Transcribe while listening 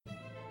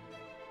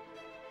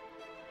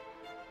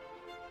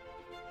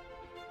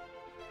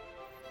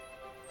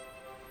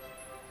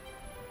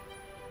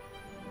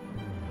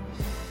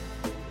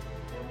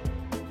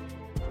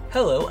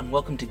Hello, and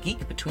welcome to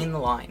Geek Between the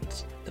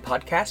Lines, the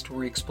podcast where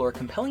we explore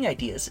compelling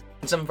ideas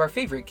and some of our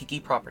favorite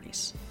geeky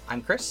properties.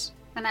 I'm Chris.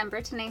 And I'm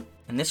Brittany.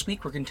 And this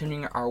week we're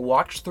continuing our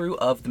watch-through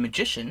of The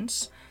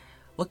Magicians,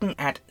 looking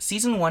at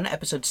Season 1,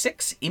 Episode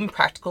 6,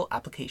 Impractical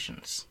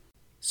Applications.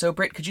 So,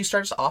 Britt, could you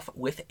start us off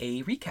with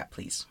a recap,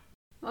 please?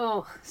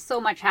 Oh,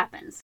 so much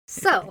happens.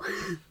 So,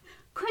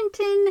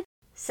 Quentin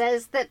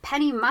says that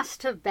Penny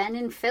must have been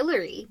in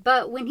Fillory,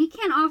 but when he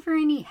can't offer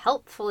any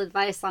helpful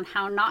advice on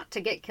how not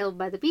to get killed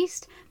by the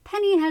beast,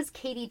 Penny has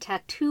Katie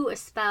tattoo a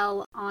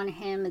spell on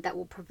him that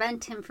will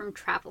prevent him from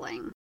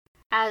traveling.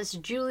 As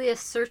Julia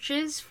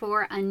searches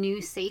for a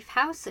new safe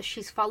house,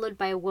 she's followed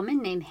by a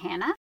woman named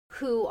Hannah,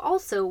 who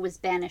also was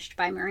banished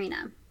by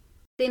Marina.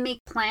 They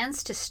make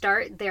plans to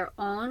start their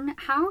own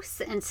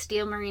house and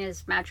steal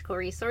Marina's magical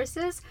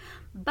resources,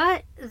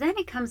 but then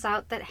it comes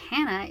out that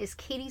Hannah is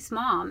Katie's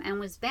mom and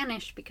was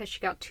banished because she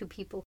got 2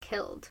 people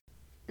killed.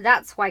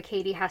 That's why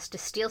Katie has to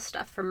steal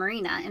stuff from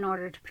Marina in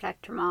order to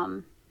protect her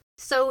mom.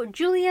 So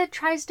Julia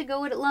tries to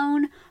go it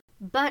alone,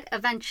 but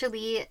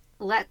eventually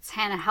lets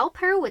Hannah help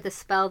her with a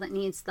spell that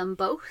needs them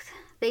both.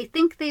 They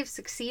think they've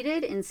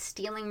succeeded in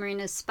stealing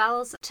Marina's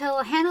spells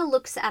till Hannah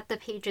looks at the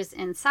pages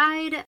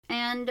inside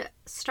and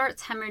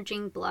starts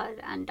hemorrhaging blood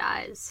and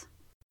dies.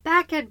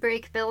 Back at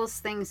Breakbills,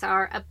 things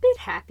are a bit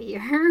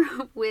happier,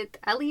 with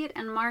Elliot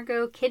and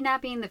Margot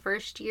kidnapping the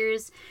first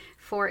years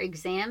for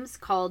exams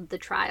called the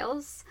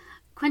Trials.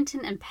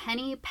 Quentin and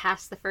Penny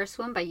pass the first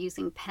one by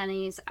using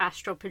Penny's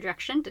astral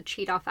projection to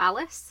cheat off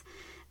Alice.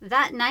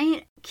 That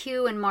night,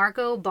 Q and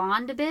Margot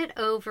bond a bit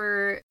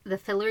over the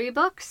Fillory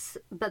books,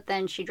 but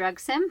then she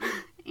drugs him,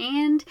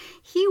 and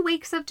he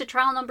wakes up to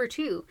trial number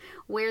 2,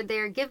 where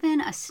they're given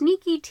a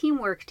sneaky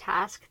teamwork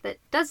task that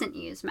doesn't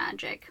use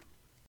magic.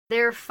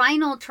 Their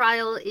final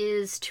trial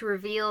is to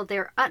reveal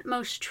their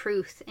utmost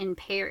truth in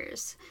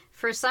pairs.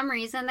 For some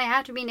reason, they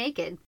have to be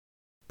naked.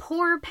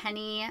 Poor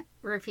Penny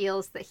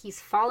reveals that he's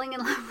falling in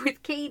love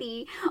with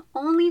Katie,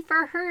 only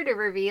for her to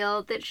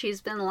reveal that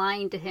she's been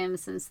lying to him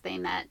since they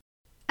met.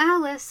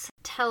 Alice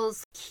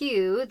tells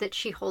Q that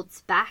she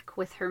holds back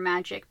with her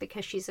magic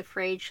because she's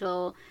afraid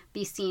she'll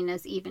be seen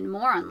as even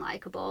more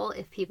unlikable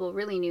if people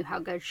really knew how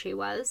good she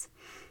was.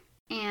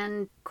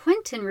 And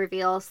Quentin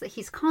reveals that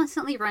he's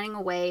constantly running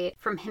away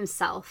from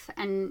himself,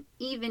 and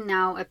even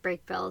now at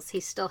Breakbills,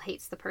 he still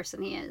hates the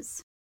person he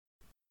is.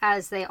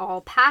 As they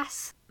all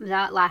pass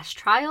that last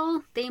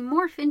trial, they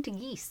morph into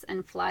geese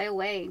and fly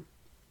away.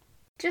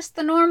 Just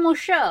the normal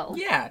show.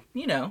 Yeah,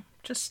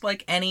 just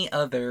like any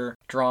other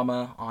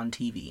drama on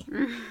TV.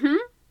 Mm-hmm.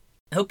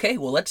 Okay,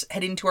 well, let's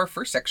head into our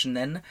first section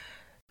then.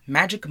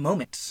 Magic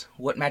moments.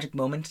 What magic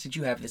moments did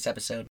you have this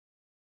episode?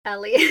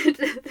 Elliot,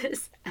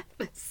 this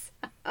episode.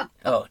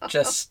 Oh,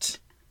 just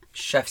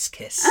chef's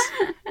kiss.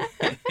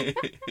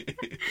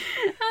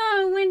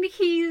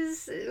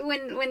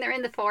 When they're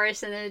in the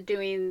forest and they're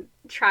doing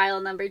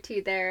trial number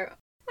 2 there,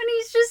 when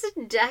he's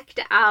just decked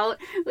out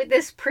with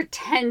this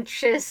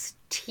pretentious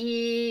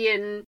tea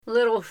and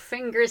little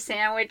finger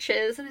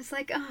sandwiches, and it's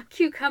like, oh,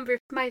 cucumber,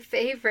 my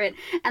favorite,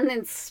 and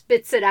then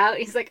spits it out.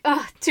 He's like,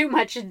 oh, too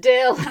much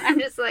dill. I'm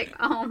just like,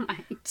 oh my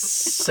God.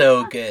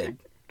 So good.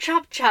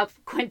 Chop, chop,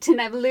 Quentin,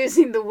 I'm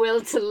losing the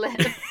will to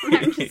live.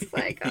 I'm just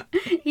like, oh,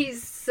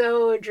 he's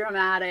so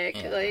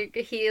dramatic. Yeah. Like,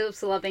 he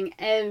is loving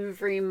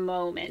every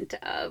moment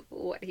of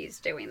what he's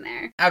doing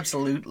there.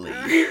 Absolutely.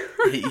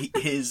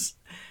 His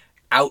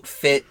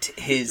outfit,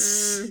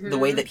 the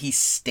way that he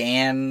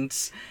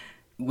stands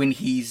when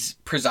he's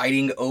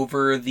presiding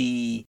over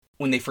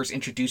when they first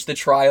introduce the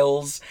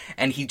trials,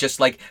 and he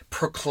just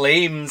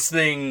proclaims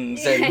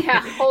things and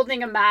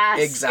holding a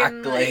mask.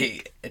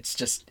 Exactly. It's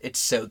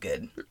so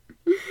good.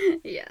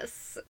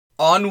 Yes.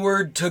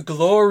 Onward to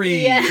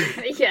glory. Yeah.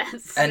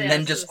 Yes. And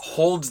then just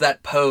holds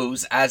that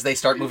pose as they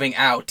start moving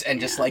out, and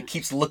just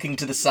keeps looking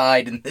to the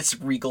side in this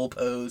regal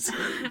pose.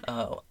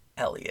 Oh,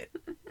 Elliot.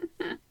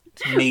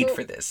 It's made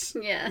for this.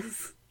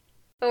 Yes.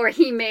 Or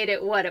he made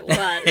it what it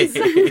was.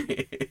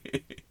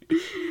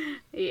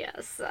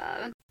 Yes.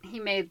 He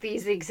made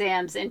these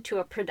exams into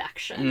a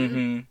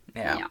production. Mm-hmm.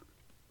 Yeah.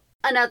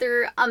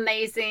 Another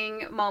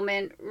amazing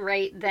moment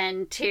right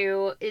then,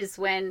 too, is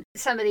when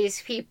some of these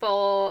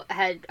people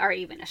are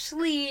even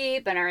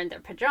asleep and are in their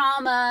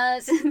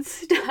pajamas and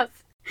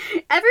stuff.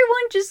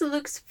 Everyone just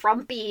looks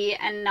frumpy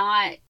and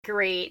not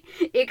great,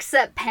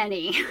 except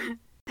Penny.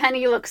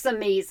 Penny looks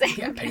amazing.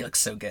 Yeah, Penny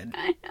looks so good.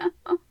 I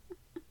know.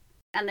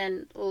 And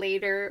then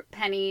later,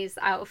 Penny's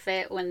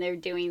outfit when they're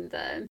doing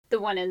the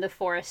one in the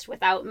forest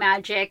without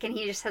magic, and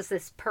he just has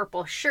this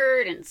purple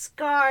shirt and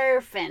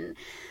scarf and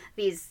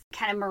these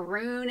kind of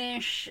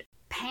maroonish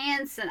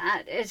pants, and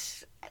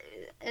it's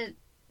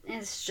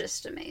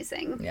just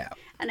amazing. Yeah.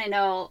 And I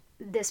know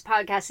this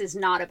podcast is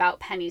not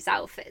about Penny's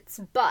outfits,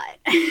 but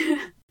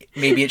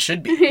maybe it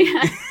should be.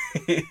 Yeah.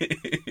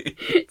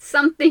 It's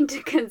something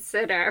to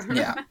consider.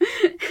 Yeah.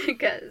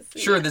 Because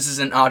sure, this is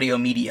an audio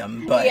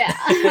medium, but yeah.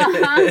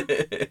 Uh-huh.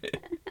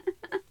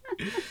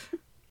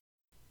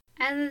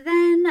 And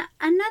then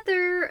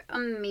another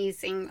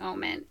amazing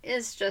moment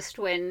is just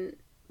when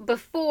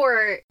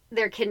before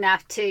they're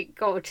kidnapped to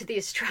go to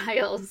these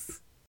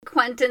trials,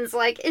 Quentin's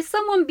like, is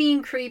someone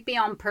being creepy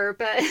on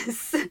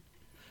purpose?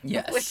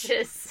 Yes. Which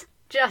is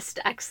just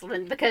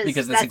excellent because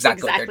that's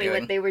exactly what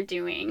what they were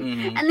doing.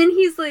 Mm-hmm. And then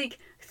he's like,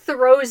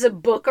 throws a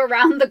book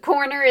around the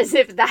corner as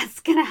if that's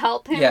gonna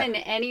help him in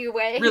any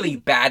way. Really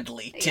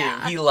badly, too.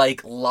 Yeah. He,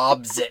 like,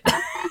 lobs it.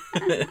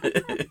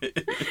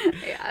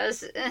 Yeah, it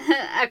was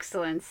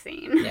excellent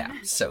scene. Yeah,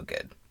 so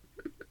good.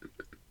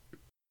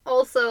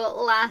 Also,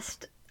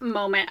 last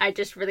moment I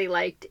just really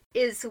liked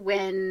is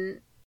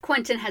when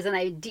Quentin has an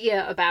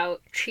idea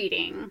about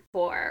cheating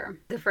for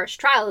the first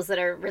trials that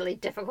are really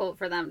difficult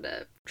for them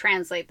to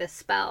translate this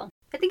spell.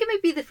 I think it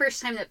might be the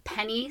first time that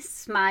Penny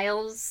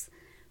smiles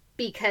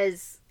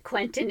because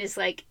Quentin is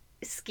like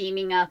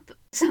scheming up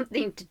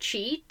something to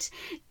cheat,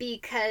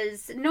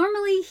 because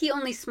normally he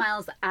only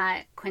smiles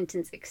at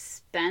Quentin's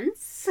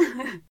expense.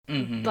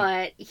 Mm-hmm.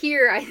 But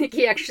here I think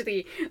he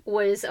actually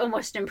was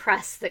almost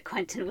impressed that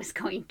Quentin was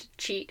going to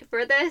cheat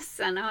for this,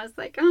 and I was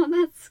like, oh,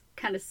 that's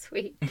kind of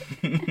sweet.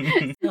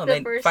 No,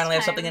 they finally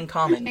have something in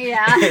common.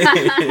 Yeah.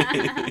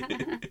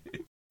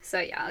 So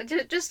yeah,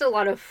 just a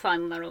lot of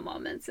fun little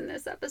moments in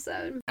this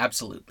episode.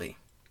 Absolutely.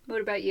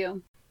 What about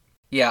you?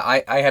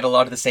 Yeah, I had a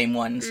lot of the same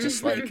ones,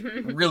 just like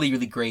really,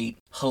 really great,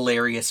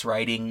 hilarious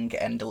writing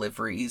and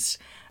deliveries.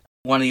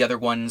 One of the other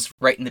ones,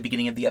 right in the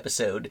beginning of the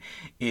episode,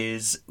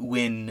 is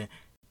when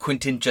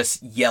Quentin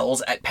just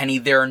yells at Penny,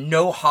 "There are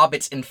no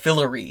hobbits in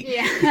Fillory."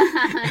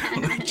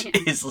 Yeah. Which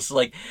is just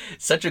like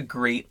such a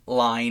great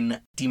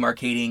line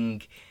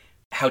demarcating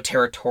how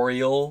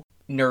territorial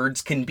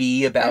nerds can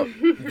be about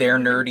their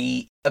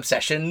nerdy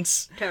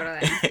obsessions.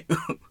 Totally.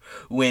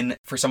 When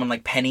for someone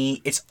like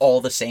Penny, it's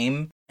all the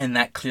same. And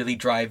that clearly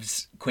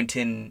drives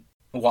Quentin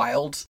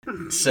wild.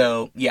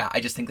 So, yeah, I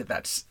just think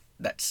that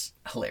that's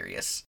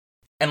hilarious.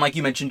 And like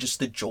you mentioned, just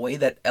the joy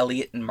that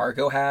Elliot and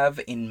Margot have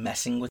in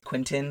messing with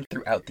Quentin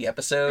throughout the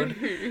episode.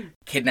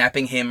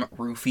 Kidnapping him,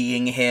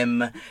 roofying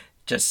him,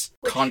 just...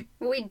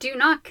 we do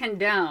not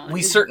condone.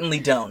 We certainly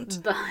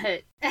don't.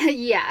 But,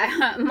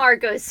 yeah,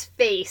 Margot's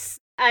face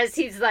as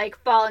he's, like,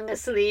 falling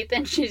asleep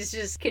and she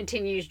just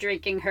continues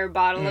drinking her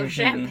bottle of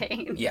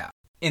champagne. Yeah.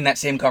 In that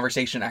same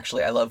conversation,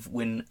 actually, I love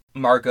when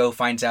Margot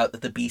finds out that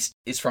the beast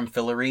is from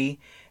Fillory,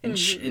 and,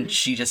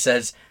 she just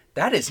says,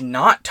 that is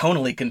not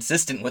tonally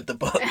consistent with the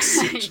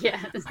books.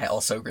 Yes. I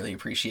also really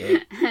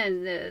appreciate.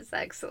 And it is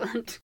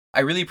excellent. I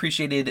really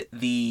appreciated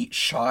the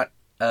shot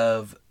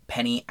of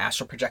Penny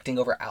astral projecting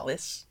over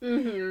Alice.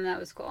 That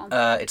was cool.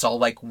 It's all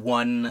like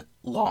one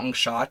long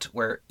shot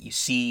where you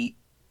see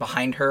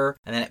behind her,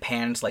 and then it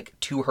pans like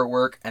to her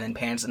work, and then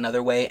pans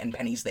another way, and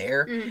Penny's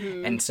there.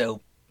 And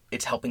so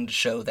it's helping to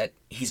show that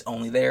he's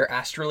only there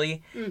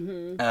astrally.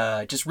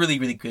 Just really,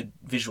 really good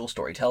visual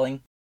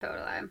storytelling.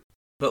 Totally.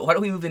 But why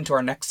don't we move into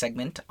our next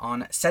segment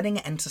on setting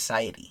and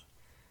society?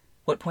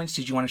 What points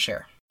did you want to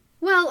share?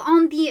 Well,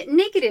 on the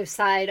negative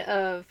side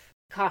of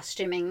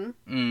costuming,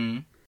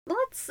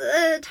 let's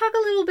talk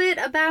a little bit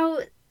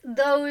about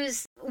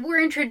those.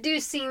 We're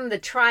introducing the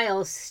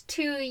trials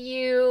to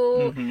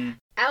you.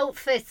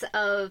 Outfits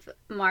of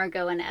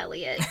Margot and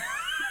Elliot.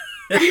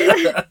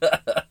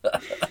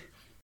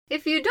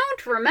 If you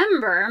don't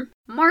remember,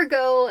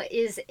 Margot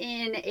is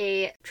in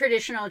a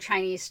traditional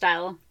Chinese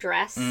style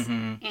dress,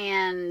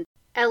 and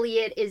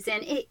Elliot is in,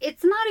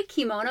 it's not a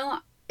kimono,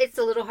 it's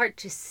a little hard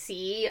to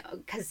see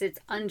because it's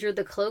under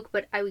the cloak,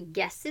 but I would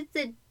guess it's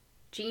a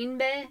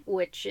jinbei,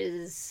 which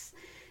is,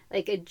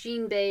 like, a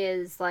jinbei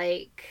is,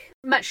 like,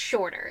 much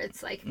shorter.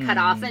 It's, like, cut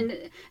off,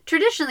 and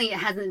traditionally it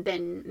hasn't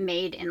been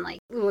made in, like,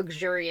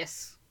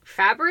 luxurious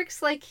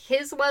fabrics like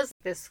his was,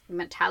 this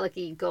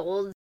metallic-y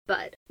gold.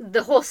 But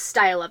the whole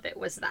style of it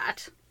was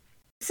that.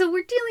 So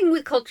we're dealing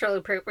with cultural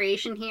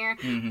appropriation here,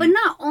 but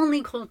not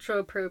only cultural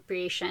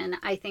appropriation.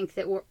 I think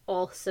that we're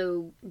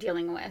also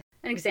dealing with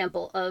an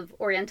example of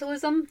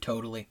Orientalism.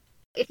 Totally.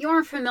 If you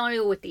aren't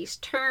familiar with these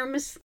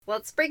terms,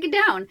 let's break it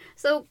down.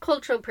 So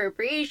cultural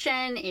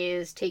appropriation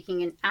is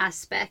taking an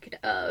aspect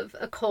of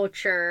a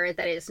culture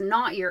that is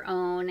not your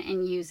own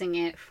and using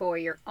it for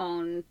your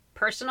own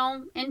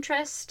personal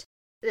interest.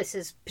 This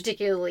is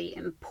particularly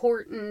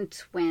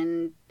important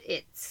when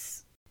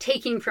it's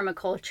taking from a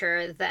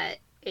culture that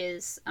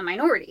is a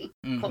minority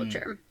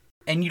culture.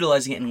 And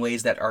utilizing it in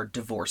ways that are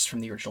divorced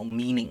from the original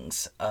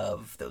meanings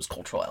of those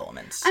cultural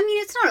elements. I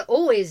mean, it's not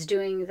always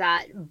doing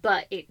that,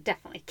 but it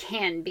definitely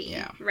can be.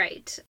 Yeah.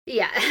 Right.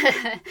 Yeah.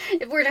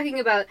 If we're talking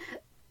about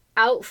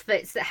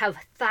outfits that have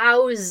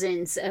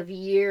thousands of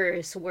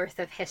years worth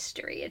of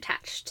history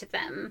attached to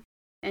them,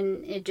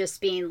 and it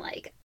just being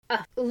like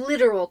a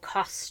literal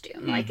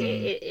costume, like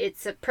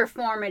it's a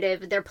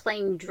performative, they're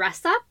playing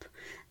dress up,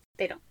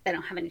 they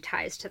don't have any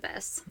ties to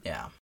this.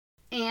 Yeah.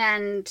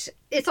 And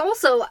it's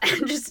also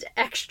just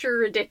extra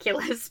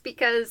ridiculous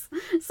because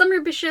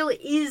Summer Bishil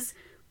is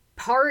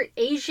part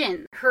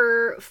Asian.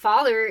 Her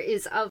father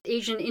is of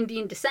Asian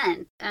Indian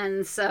descent.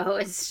 And so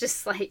it's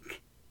just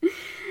like,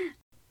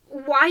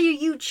 why are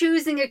you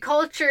choosing a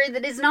culture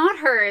that is not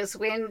hers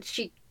when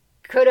she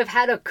could have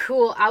had a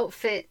cool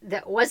outfit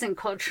that wasn't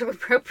cultural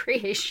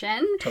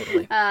appropriation.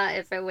 Totally.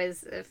 If it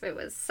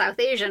was South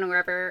Asian,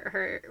 wherever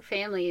her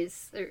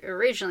family's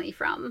originally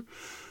from.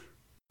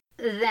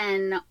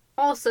 Then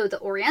also the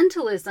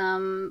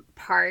Orientalism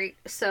part.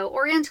 So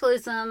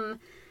Orientalism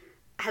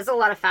has a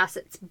lot of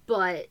facets,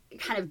 but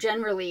kind of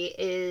generally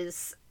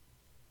is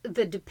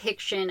the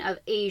depiction of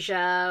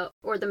Asia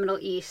or the Middle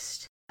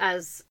East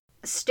as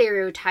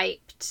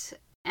stereotyped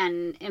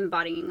and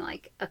embodying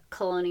like a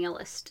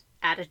colonialist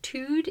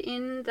attitude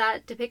in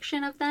that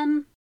depiction of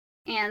them.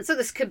 And so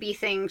this could be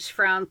things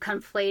from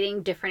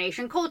conflating different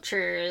Asian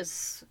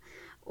cultures,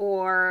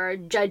 or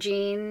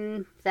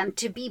judging them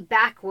to be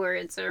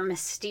backwards or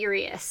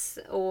mysterious,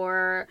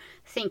 or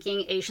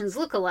thinking Asians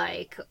look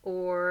alike,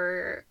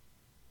 or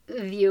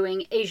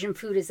viewing Asian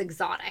food as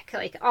exotic.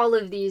 Like, all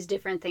of these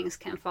different things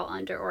can fall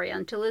under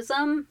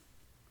Orientalism.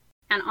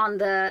 And on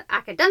the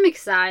academic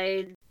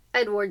side,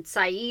 Edward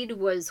Said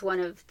was one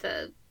of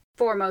the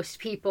foremost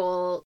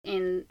people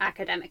in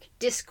academic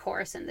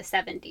discourse in the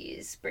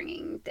 70s,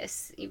 bringing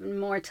this even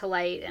more to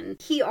light.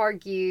 And he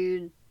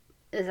argued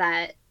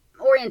that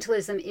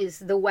Orientalism is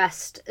the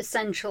West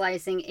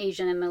essentializing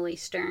Asian and Middle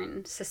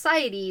Eastern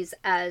societies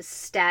as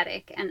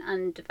static and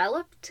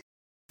undeveloped,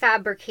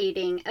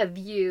 fabricating a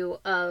view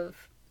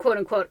of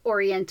quote-unquote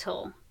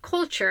Oriental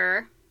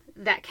culture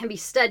that can be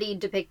studied,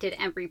 depicted,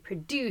 and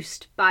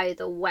reproduced by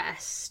the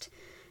West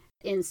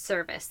in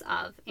service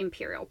of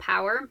imperial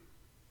power.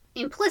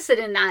 Implicit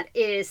in that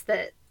is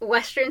that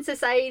Western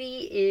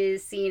society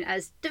is seen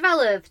as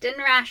developed and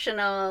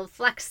rational,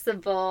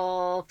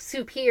 flexible,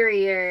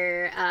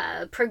 superior,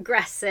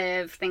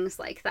 progressive, things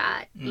like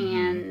that. Mm-hmm.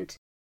 And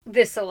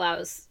this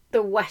allows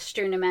the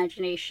Western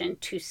imagination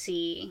to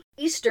see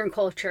Eastern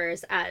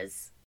cultures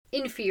as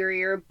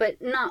inferior,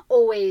 but not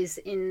always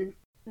in,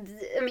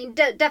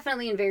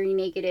 definitely in very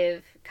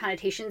negative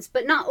connotations,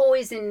 but not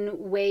always in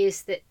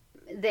ways that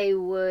they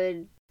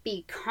would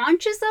be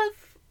conscious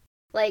of.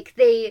 Like,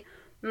 they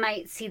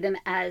might see them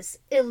as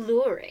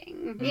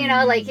alluring. You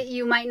know, like,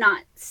 you might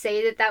not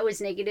say that that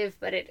was negative,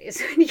 but it is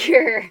when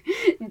you're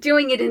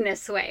doing it in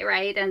this way,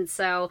 right? And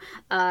so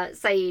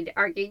Said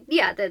argued,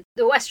 that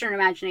the Western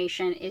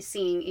imagination is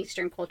seeing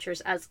Eastern cultures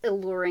as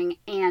alluring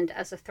and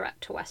as a threat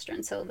to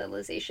Western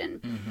civilization.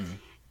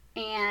 Mm-hmm.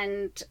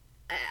 And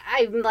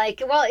I'm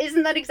like, well,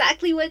 isn't that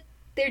exactly what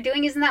they're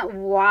doing? Isn't that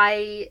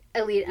why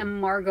Elliot and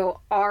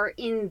Margot are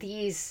in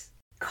these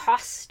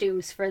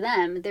costumes for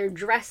them? They're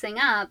dressing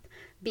up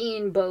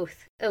being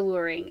both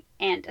alluring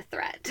and a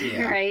threat,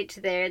 right?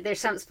 There's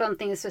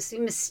something that's supposed to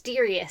be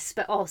mysterious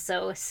but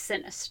also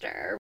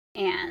sinister,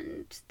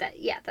 and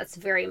that's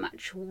very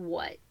much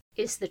what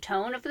is the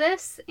tone of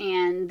this.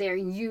 And they're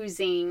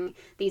using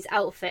these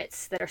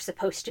outfits that are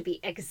supposed to be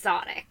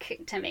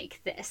exotic to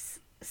make this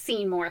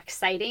scene more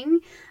exciting,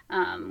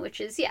 which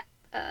is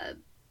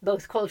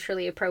both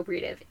culturally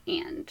appropriative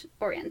and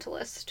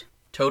Orientalist.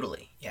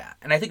 Totally, yeah.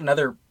 And I think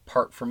another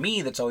part for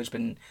me that's always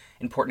been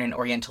important in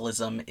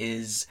Orientalism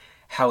is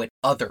how it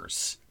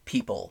others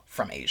people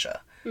from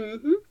Asia.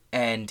 Mm-hmm.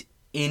 And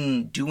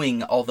in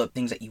doing all the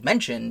things that you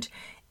mentioned,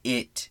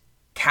 it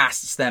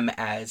casts them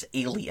as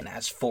alien,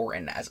 as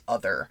foreign, as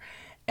other.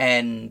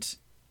 And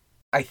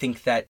I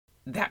think that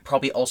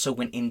probably also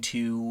went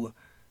into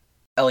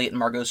Elliot and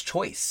Margot's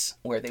choice,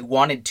 where they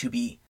wanted to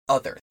be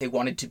other. They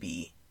wanted to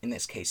be, in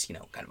this case,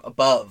 kind of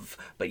above,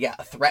 but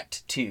a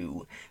threat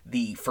to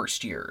the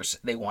first years.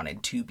 They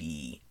wanted to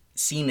be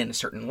seen in a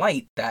certain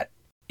light that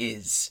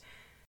is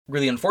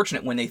really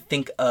unfortunate when they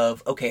think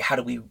of, okay, how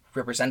do we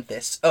represent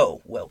this?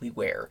 Oh, well, we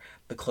wear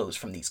the clothes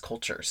from these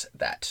cultures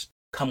that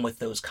come with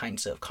those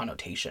kinds of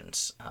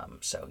connotations.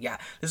 This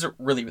is a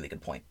really, really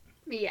good point.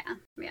 Yeah.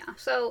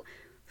 So,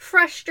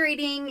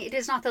 frustrating. It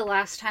is not the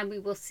last time we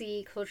will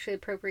see culturally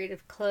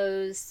appropriative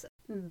clothes.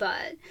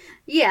 But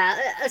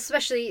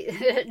especially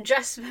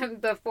just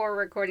before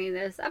recording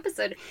this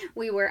episode,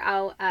 we were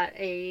out at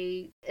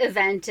a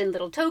event in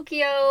Little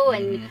Tokyo,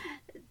 and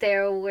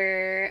there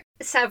were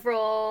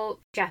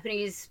several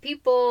Japanese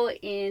people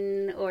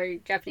or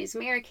Japanese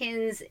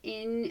Americans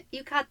in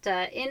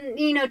yukata,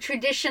 in,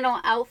 traditional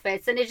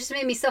outfits. And it just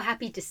made me so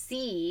happy to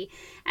see.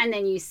 And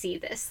then you see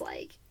this,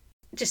 like,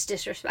 just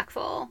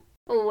disrespectful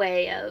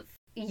way of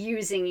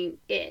using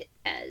it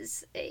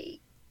as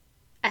a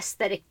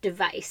aesthetic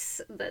device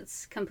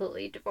that's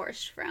completely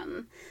divorced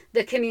from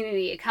the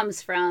community it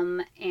comes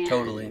from, and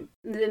totally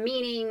the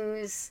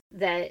meanings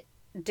that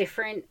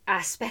different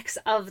aspects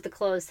of the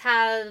clothes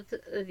have,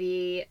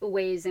 the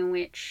ways in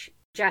which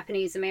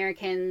Japanese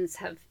Americans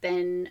have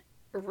been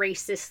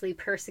racistly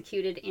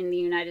persecuted in the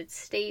United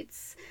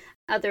States.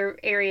 Other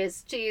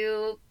areas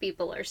too,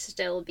 people are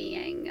still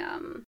being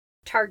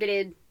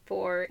targeted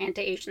for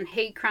anti-Asian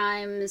hate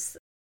crimes.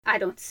 I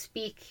don't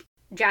speak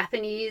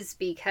Japanese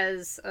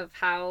because of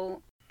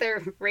how their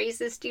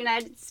racist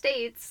United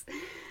States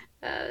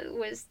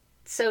was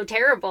so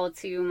terrible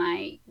to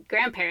my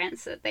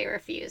grandparents that they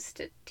refused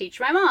to teach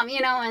my mom,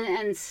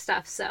 and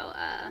stuff. So,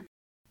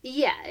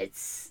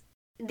 it's,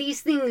 these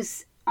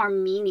things are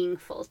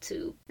meaningful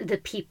to the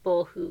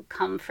people who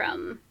come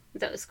from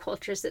those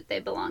cultures that they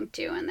belong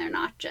to, and they're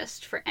not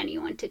just for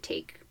anyone to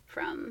take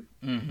from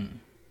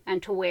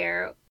and to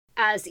wear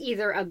as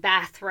either a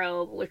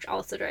bathrobe, which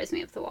also drives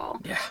me up the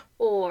wall,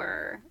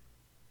 or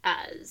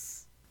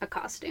as a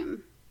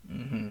costume.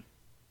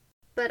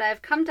 But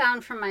I've come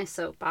down from my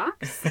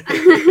soapbox.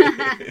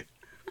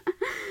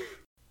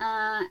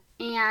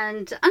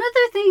 And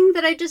another thing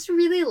that I just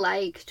really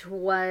liked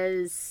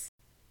was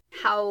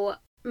how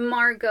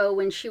Margot,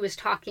 when she was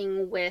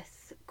talking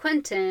with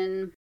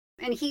Quentin,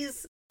 and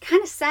he's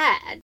kind of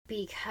sad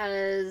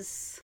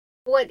because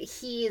what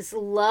he's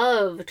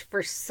loved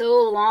for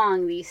so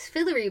long, these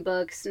Fillory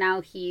books,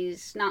 now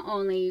he's not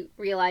only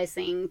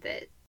realizing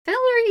that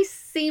Fillory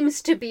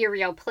seems to be a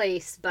real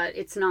place, but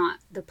it's not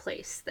the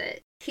place that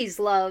he's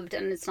loved,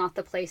 and it's not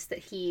the place that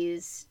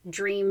he's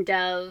dreamed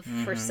of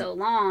for so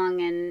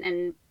long,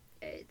 and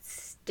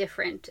it's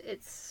different.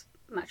 It's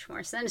much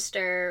more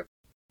sinister.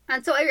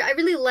 And so I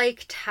really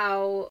liked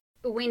how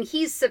when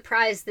he's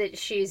surprised that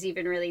she's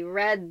even really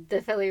read the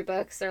Fillory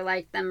books or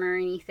liked them or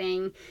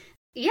anything,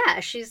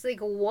 she's like,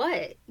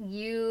 what?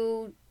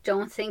 You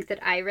don't think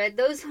that I read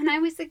those when I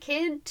was a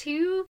kid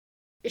too?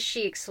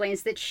 She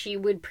explains that she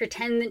would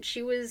pretend that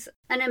she was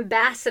an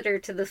ambassador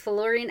to the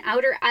Fillorian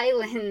Outer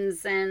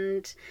Islands,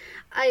 and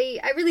I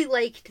really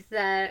liked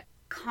that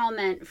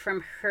comment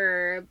from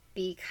her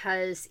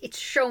because it's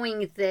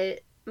showing that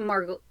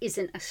Margot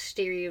isn't a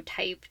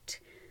stereotyped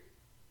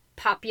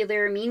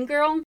popular mean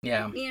girl.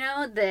 Yeah. You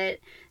know, that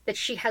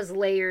she has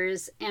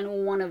layers,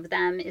 and one of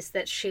them is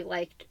that she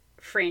liked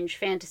fringe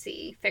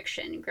fantasy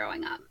fiction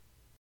growing up.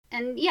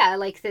 And I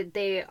like that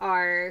they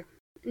are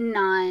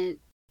not,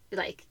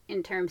 like,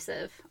 in terms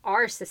of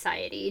our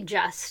society,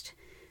 just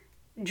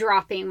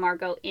dropping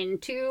Margot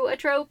into a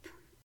trope,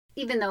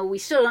 even though we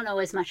still don't know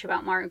as much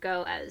about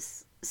Margot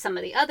as some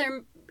of the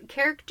other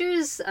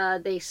characters.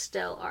 They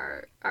still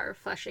are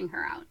fleshing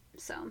her out.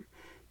 So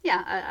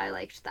I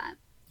liked that.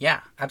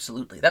 Yeah,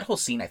 absolutely. That whole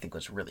scene, I think,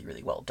 was really,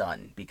 really well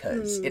done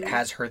because it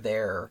has her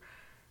there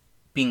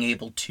being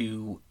able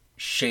to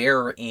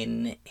share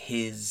in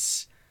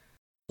his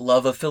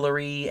love of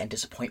Fillory and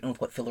disappointment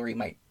with what Fillory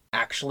might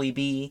actually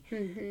be,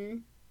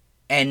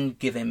 and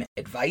give him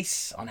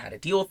advice on how to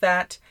deal with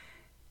that,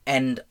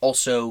 and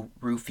also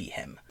roofie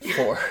him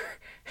for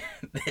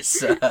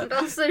this. It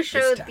also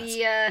showed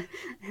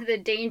the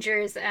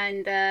dangers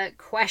and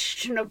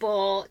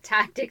questionable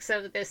tactics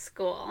of this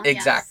school.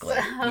 Exactly.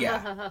 Yes.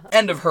 Yeah,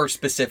 and of her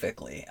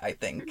specifically, I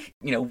think.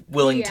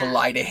 Willing to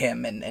lie to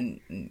him and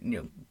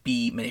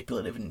be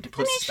manipulative and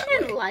duplicitous that way. She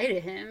didn't lie to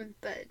him,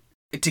 but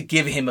to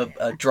give him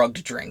a drug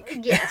to drink.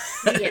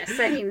 Yes.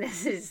 I mean,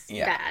 this is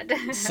bad.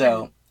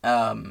 So,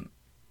 and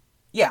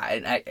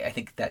I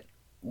think that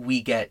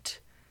we get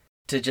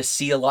to just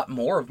see a lot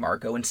more of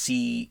Margot and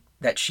see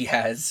that she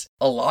has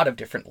a lot of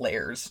different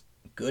layers,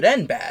 good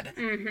and bad,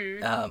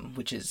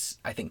 which is,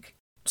 I think,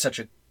 such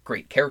a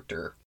great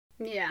character.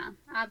 Yeah,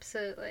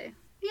 absolutely.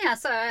 Yeah,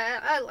 so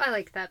I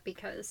like that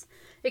because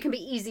it can be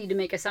easy to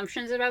make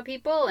assumptions about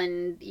people,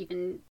 and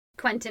even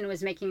Quentin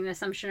was making an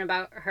assumption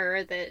about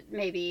her that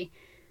maybe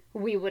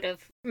we would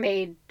have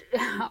made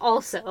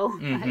also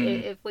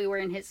if we were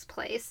in his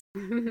place.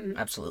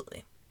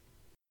 Absolutely.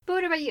 But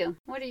what about you?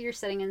 What are your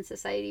setting in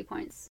society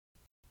points?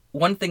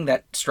 One thing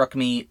that struck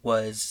me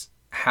was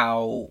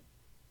how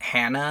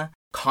Hannah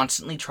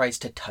constantly tries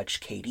to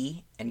touch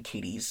Katie, and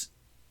Katie's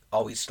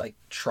always like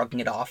shrugging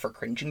it off or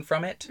cringing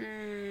from it.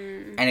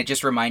 And it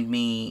just reminded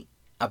me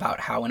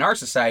about how in our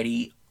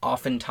society,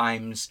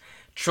 oftentimes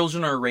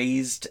children are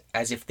raised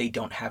as if they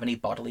don't have any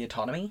bodily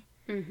autonomy,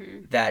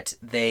 that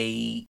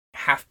they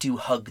have to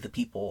hug the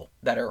people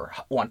that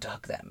want to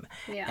hug them,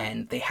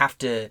 and they have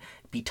to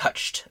be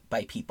touched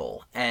by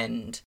people,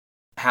 and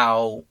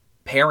how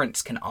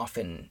parents can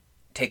often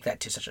take that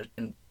to such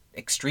an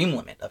extreme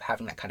limit of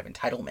having that kind of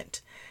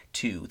entitlement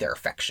to their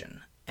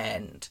affection.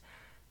 And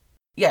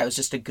it was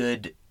just a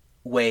good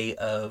way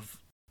of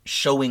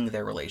showing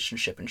their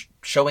relationship and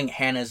showing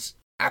Hannah's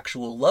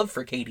actual love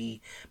for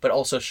Katie, but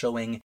also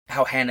showing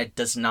how Hannah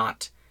does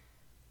not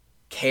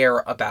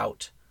care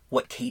about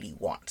what Katie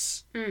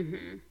wants,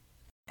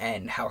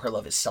 and how her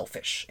love is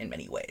selfish in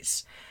many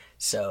ways.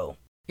 So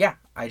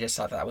I just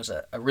thought that was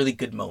a really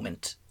good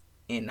moment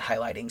in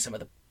highlighting some of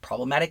the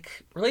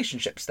problematic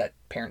relationships that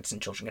parents and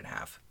children can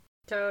have.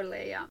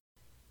 Totally, yeah.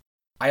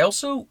 I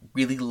also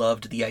really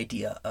loved the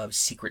idea of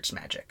secrets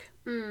magic.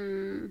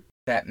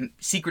 That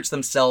secrets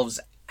themselves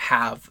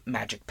have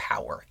magic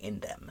power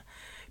in them,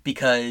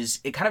 because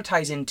it kind of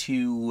ties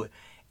into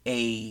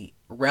a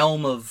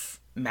realm of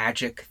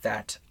magic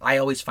that I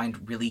always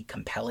find really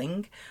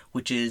compelling,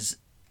 which is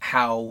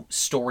how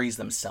stories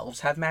themselves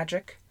have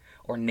magic,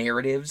 or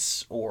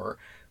narratives, or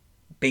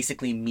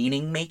basically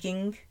meaning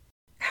making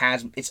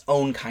has its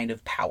own kind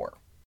of power.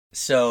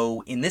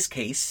 So in this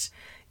case,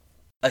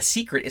 a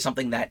secret is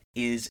something that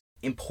is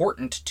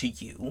important to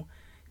you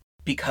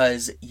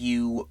because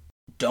you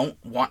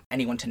don't want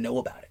anyone to know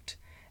about it.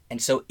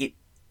 And so it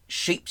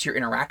shapes your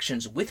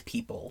interactions with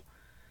people.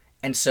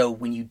 And so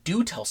when you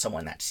do tell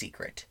someone that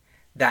secret,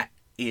 that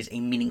is a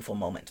meaningful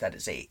moment. That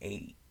is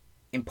a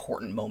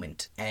important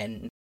moment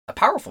and a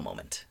powerful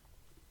moment.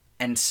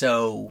 And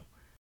so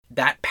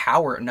that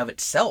power in of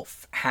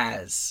itself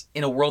has,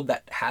 in a world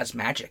that has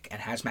magic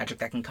and has magic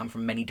that can come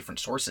from many different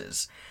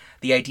sources,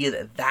 the idea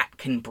that that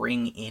can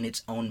bring in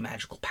its own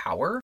magical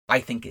power, I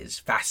think is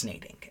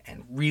fascinating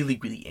and really,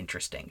 really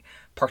interesting,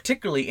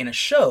 particularly in a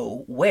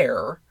show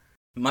where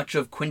much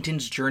of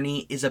Quentin's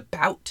journey is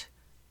about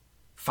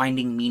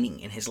finding meaning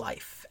in his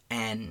life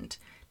and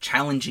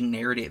challenging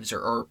narratives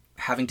or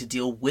having to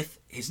deal with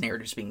his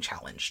narratives being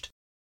challenged.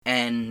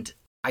 And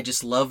I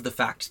just love the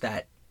fact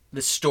that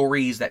the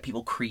stories that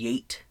people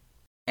create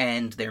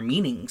and their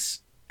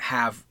meanings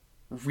have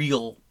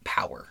real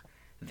power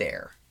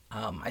there.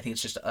 I think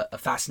it's just a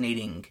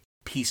fascinating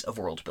piece of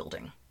world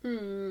building.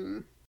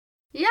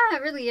 Yeah,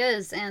 it really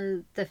is.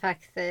 And the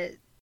fact that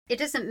it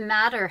doesn't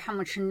matter how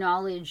much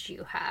knowledge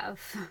you have.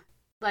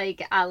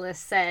 Like Alice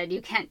said,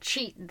 you can't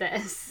cheat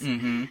this.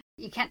 Mm-hmm.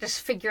 You can't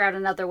just figure out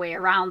another way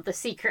around the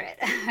secret.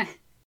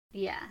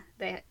 Yeah,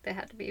 they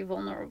had to be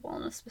vulnerable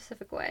in a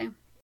specific way.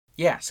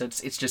 Yeah, so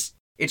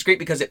it's great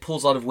because it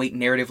pulls a lot of weight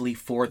narratively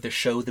for the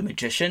show The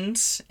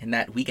Magicians, in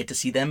that we get to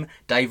see them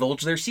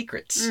divulge their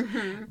secrets.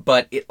 Mm-hmm.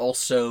 But it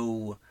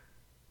also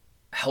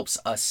helps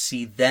us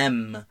see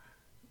them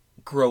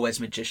grow as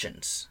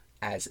magicians,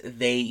 as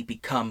they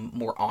become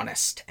more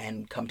honest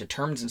and come to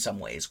terms in some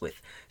ways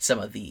with some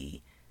of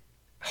the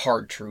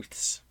hard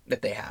truths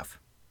that they have.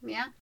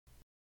 Yeah.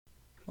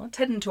 Well, let's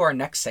head into our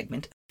next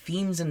segment,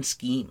 Themes and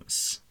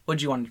Schemes. What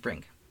do you want to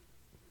bring?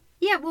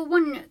 Yeah, well,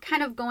 one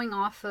kind of going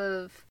off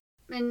of,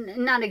 and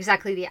not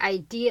exactly the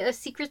idea of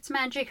secrets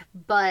magic,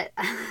 but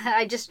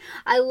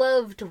I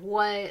loved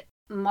what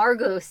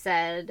Margot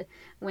said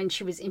when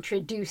she was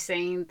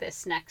introducing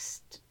this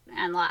next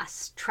and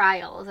last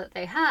trial that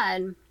they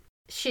had.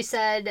 She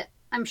said,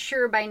 "I'm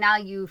sure by now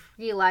you've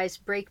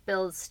realized Break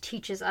Builds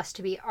teaches us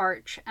to be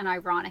arch and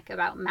ironic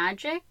about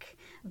magic,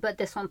 but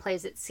this one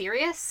plays it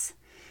serious."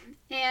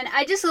 And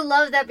I just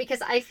love that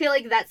because I feel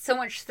like that's so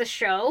much the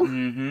show.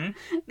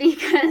 Mm-hmm.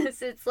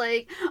 Because it's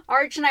like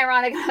arch and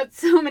ironic about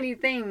so many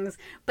things,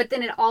 but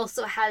then it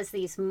also has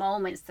these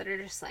moments that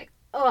are just like,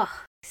 oh,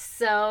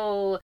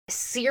 so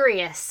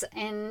serious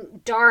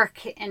and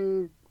dark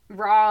and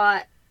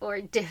raw or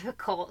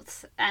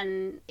difficult,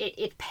 and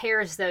it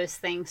pairs those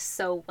things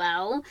so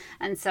well.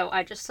 And so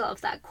I just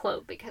love that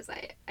quote because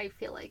I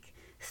feel like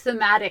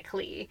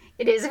thematically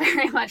it is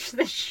very much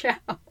the show.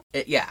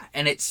 Yeah,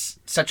 and it's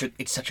such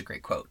a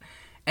great quote.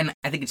 And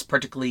I think it's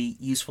particularly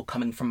useful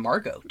coming from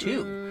Margot,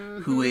 too,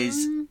 Mm-hmm. who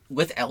is,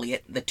 with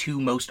Elliot, the two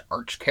most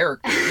arch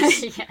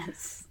characters.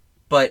 Yes.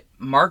 But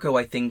Margot,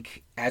 I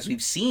think, as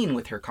we've seen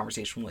with her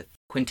conversation with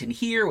Quentin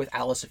here, with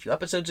Alice a few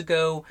episodes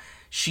ago,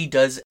 she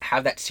does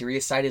have that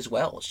serious side as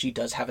well. She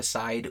does have a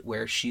side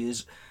where she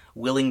is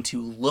willing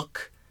to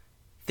look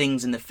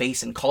things in the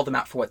face and call them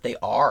out for what they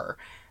are,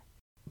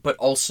 but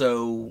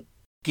also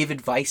give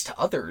advice to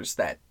others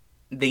that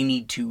they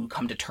need to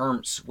come to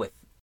terms with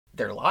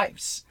their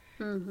lives.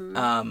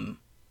 Mm-hmm.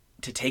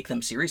 To take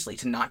them seriously,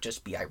 to not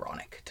just be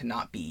ironic, to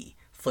not be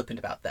flippant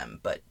about them,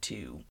 but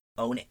to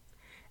own it.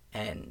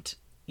 And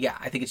yeah,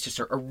 I think it's just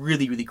a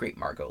really, really great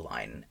Margot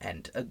line,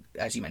 and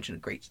as you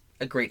mentioned,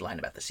 a great line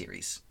about the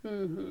series.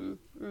 Mm-hmm.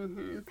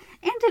 Mm-hmm.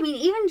 And I mean,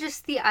 even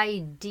just the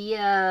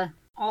idea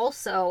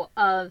also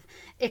of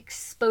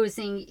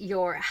exposing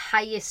your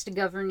highest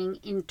governing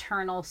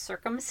internal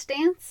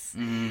circumstance.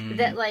 Mm.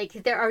 That, like,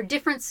 there are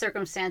different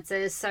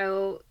circumstances.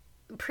 So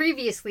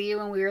previously,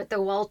 when we were at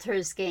the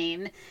Walters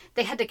game,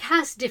 they had to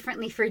cast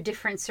differently for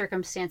different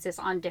circumstances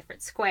on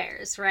different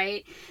squares,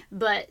 right?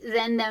 But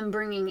then them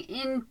bringing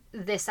in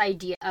this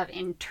idea of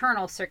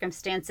internal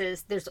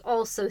circumstances, there's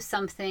also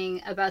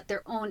something about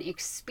their own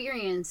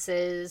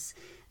experiences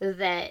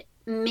that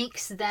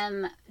makes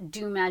them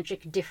do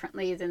magic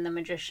differently than the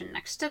magician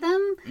next to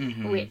them,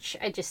 Mm-hmm. which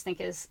I just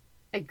think is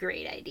a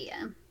great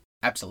idea.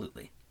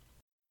 Absolutely.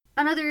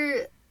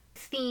 Another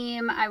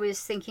theme I was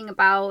thinking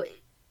about,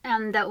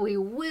 and that we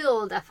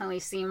will definitely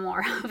see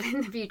more of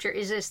in the future,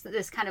 is just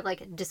this kind of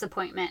like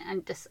disappointment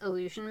and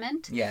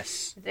disillusionment.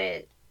 Yes.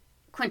 That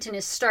Quentin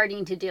is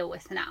starting to deal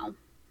with now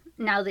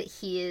that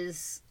he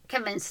is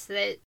convinced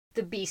that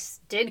the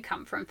beast did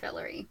come from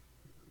Fillory.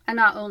 And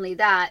not only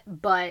that,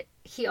 but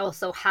he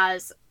also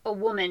has a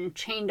woman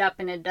chained up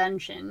in a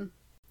dungeon.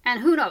 And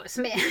who knows,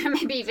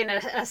 maybe even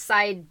a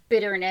side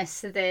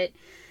bitterness that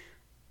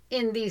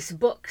in these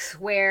books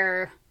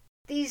where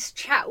these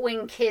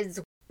Chatwing kids,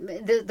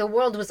 the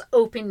world was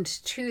opened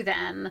to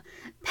them,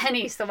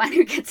 Penny's the one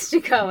who gets to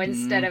go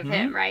instead of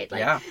him, right? Like,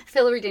 Yeah.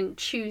 Fillory didn't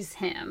choose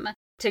him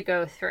to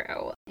go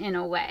through, in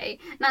a way.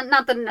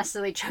 Not that he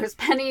necessarily chose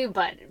Penny,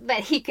 but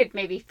he could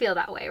maybe feel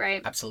that way,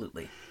 right?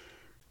 Absolutely.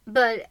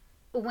 But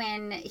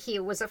when he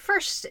was at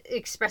first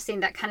expressing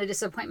that kind of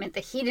disappointment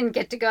that he didn't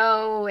get to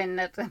go and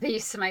that the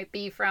beast might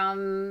be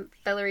from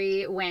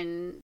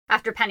Fillory,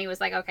 after Penny was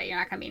like, okay, you're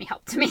not going to be any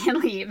help to me, and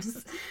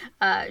leaves,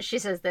 she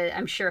says that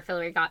I'm sure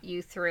Fillory got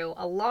you through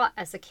a lot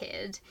as a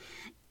kid.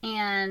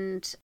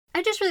 And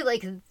I just really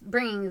like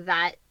bringing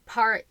that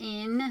part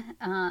in,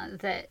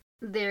 that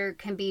there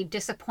can be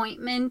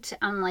disappointment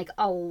and like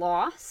a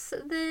loss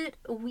that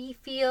we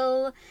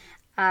feel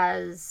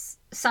as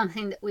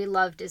something that we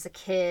loved as a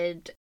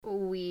kid,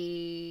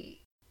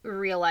 we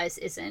realize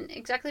isn't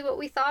exactly what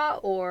we thought,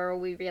 or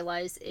we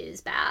realize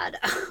is bad,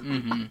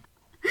 Mm-hmm.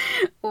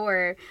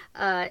 or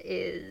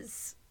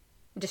is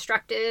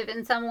destructive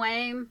in some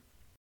way.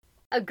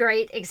 A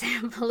great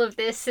example of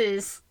this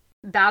is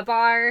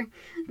Babar,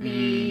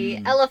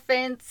 the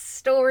elephant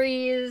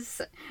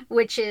stories,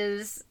 which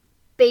is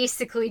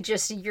basically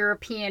just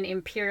European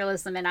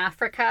imperialism in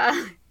Africa.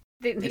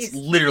 It's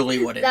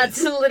literally what it is.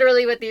 That's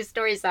literally what these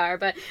stories are.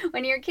 But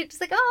when you're a kid,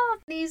 just like, oh,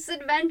 these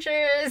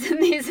adventures and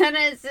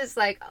it's just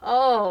like,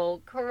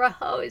 oh,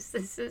 gross.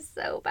 This is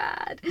so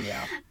bad.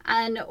 Yeah.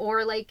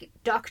 Or like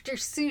Dr.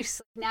 Seuss.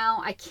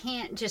 Now I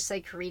can't just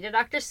like read a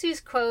Dr.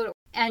 Seuss quote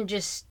and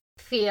just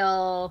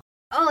feel,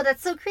 oh,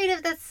 that's so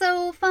creative. That's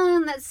so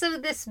fun. That's so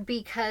this,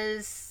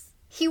 because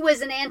he was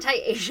an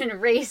anti-Asian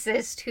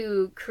racist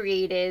who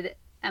created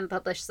and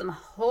published some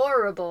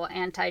horrible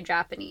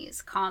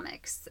anti-Japanese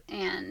comics.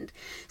 And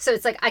so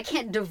it's like, I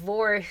can't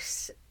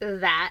divorce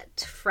that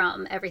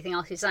from everything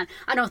else he's done.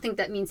 I don't think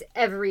that means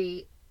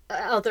every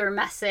other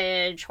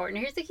message, Horton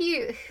Hears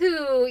the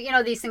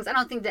Who, these things. I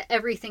don't think that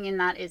everything in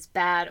that is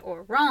bad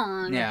or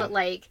wrong. Yeah. But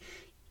like,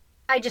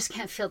 I just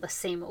can't feel the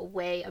same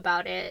way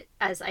about it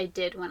as I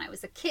did when I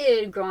was a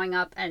kid growing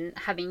up and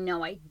having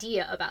no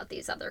idea about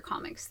these other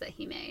comics that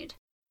he made.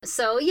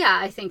 So yeah,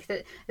 I think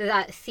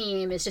that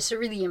theme is just a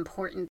really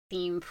important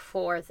theme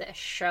for this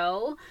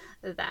show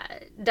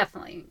that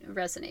definitely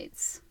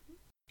resonates.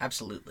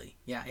 Absolutely.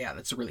 Yeah,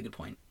 that's a really good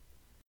point.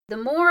 The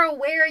more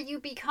aware you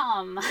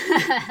become,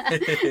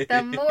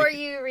 the more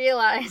you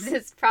realize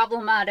it's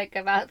problematic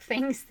about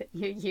things that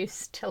you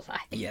used to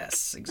like.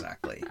 Yes,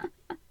 exactly.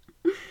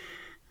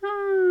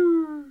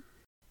 And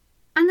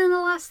then the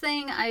last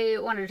thing I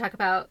wanted to talk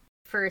about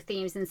for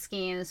themes and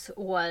schemes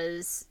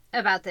was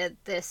about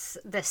the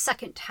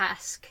second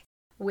task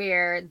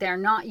where they're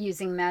not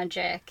using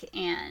magic,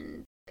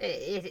 and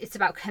it's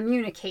about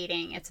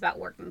communicating, it's about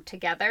working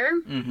together.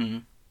 Mm-hmm.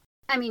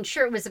 I mean,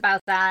 sure, it was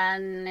about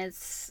that, and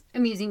it's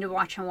amusing to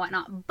watch and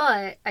whatnot,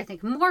 but I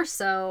think more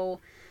so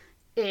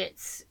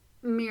it's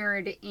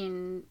mirrored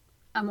in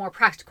a more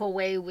practical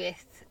way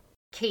with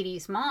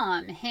Katie's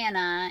mom,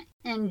 Hannah,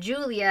 and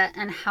Julia,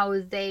 and how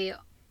they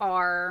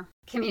are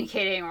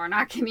communicating or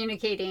not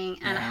communicating,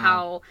 and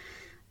how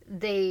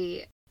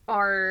they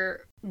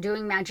are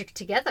doing magic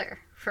together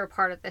for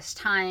part of this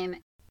time.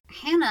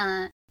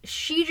 Hannah,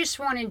 she just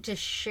wanted to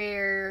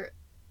share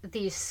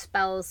these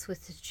spells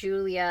with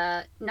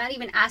Julia, not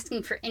even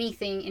asking for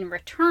anything in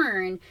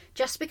return,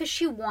 just because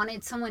she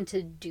wanted someone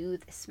to do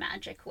this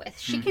magic with.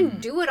 She can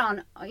do it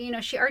on,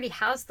 she already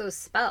has those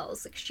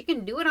spells. Like, she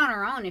can do it on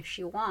her own if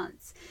she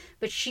wants,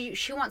 but she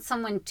wants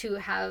someone to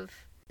have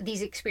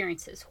these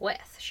experiences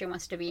with. She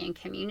wants to be in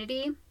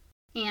community.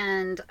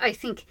 And I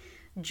think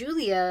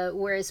Julia,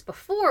 whereas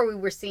before we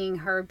were seeing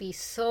her be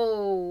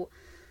so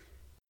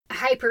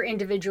hyper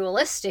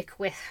individualistic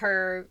with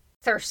her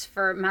thirst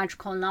for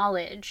magical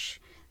knowledge,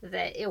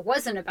 that it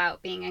wasn't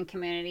about being in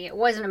community, it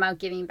wasn't about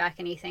giving back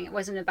anything, it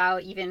wasn't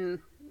about even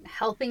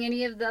helping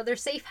any of the other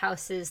safe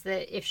houses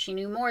that if she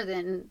knew more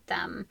than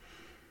them.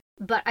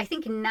 But I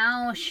think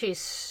now she's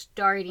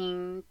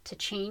starting to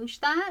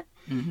change that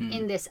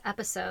in this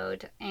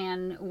episode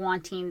and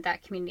wanting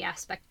that community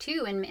aspect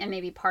too. And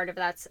maybe part of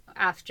that's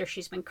after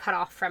she's been cut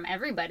off from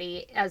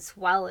everybody, as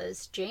well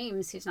as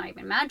James, who's not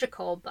even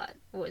magical, but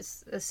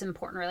was this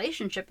important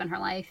relationship in her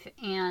life.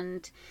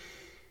 And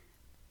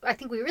I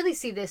think we really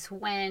see this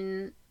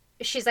when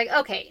she's like,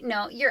 okay,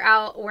 no, you're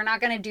out. We're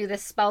not going to do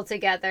this spell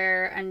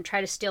together and try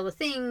to steal the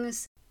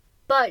things.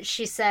 But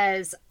she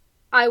says,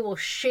 I will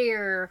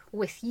share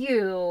with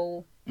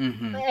you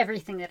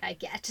everything that I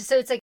get. So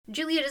it's like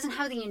Julia doesn't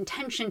have the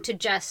intention to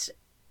just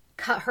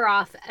cut her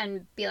off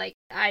and be like,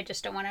 I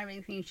just don't want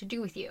anything to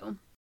do with you.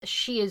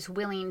 She is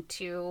willing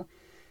to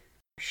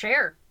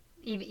share,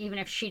 even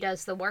if she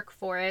does the work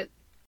for it.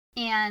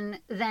 And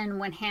then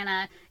when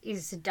Hannah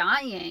is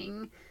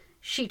dying,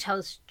 she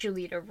tells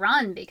Julia to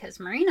run because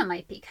Marina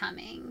might be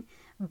coming.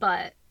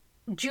 But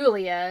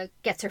Julia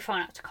gets her phone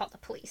out to call the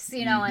police,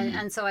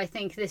 and so I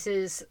think this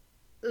is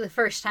the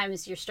first time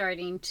as you're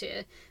starting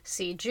to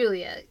see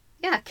Julia,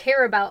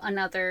 care about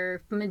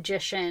another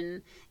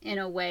magician in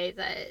a way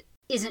that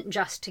isn't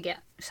just to get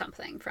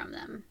something from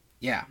them.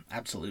 Yeah,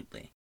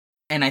 absolutely.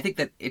 And I think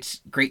that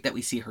it's great that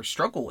we see her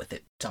struggle with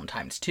it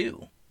sometimes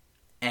too.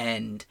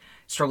 And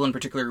struggle in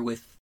particular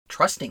with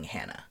trusting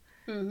Hannah.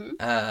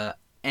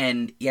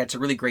 And yeah, it's a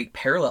really great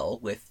parallel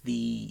with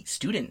the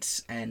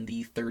students and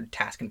the third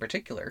task in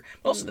particular,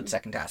 also the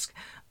second task,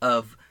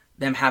 of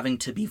them having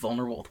to be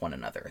vulnerable with one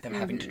another, them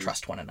having to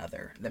trust one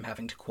another, them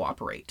having to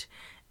cooperate.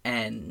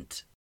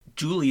 And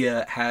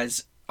Julia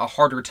has a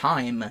harder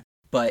time,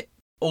 but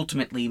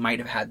ultimately might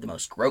have had the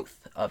most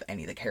growth of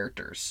any of the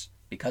characters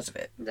because of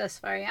it. Thus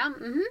far, yeah.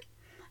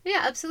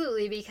 Yeah,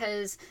 absolutely,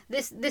 because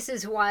this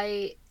is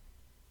why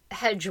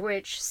Hedge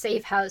Witch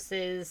safe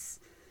houses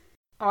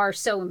are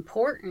so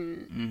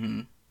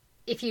important.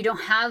 if you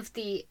don't have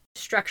the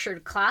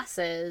structured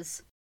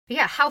classes,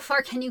 yeah, how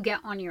far can you get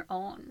on your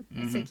own?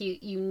 It's like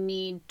you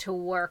need to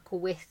work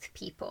with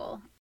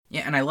people.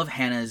 Yeah, and I love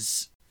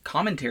Hannah's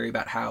commentary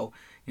about how,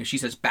 she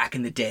says back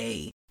in the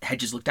day,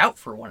 hedges looked out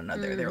for one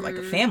another. They're like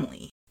a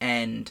family.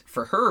 And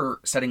for her,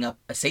 setting up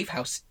a safe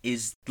house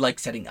is like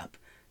setting up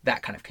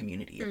that kind of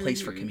community, a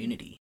place for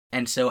community.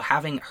 And so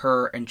having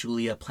her and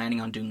Julia planning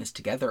on doing this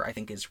together, I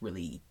think is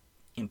really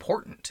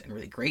important and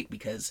really great,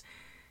 because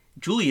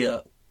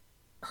Julia,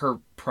 her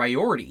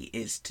priority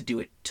is to do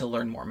it to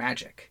learn more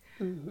magic.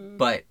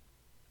 But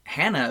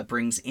Hannah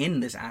brings in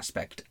this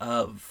aspect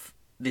of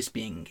this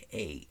being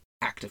a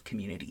act of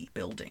community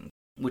building,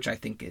 which I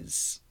think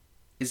is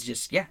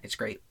just, it's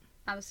great.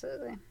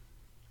 Absolutely.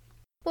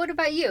 What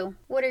about you?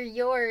 What are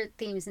your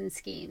themes and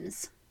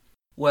schemes?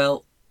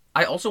 Well,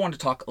 I also want to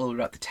talk a little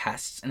bit about the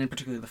tests, and in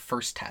particular the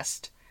first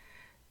test,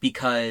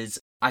 because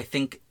I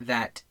think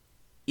that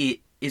it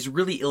is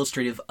really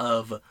illustrative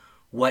of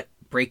what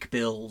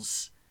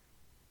Breakbills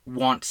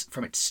wants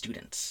from its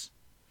students.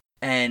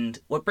 And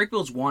what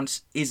Breakbills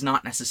wants is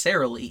not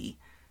necessarily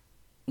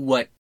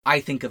what I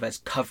think of as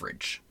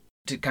coverage.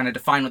 To kind of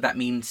define what that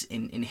means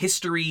in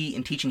history,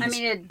 in teaching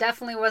history. I mean, it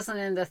definitely wasn't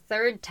in the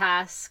third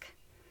task.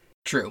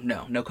 True,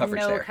 no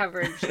coverage there. No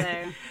coverage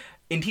there.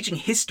 In teaching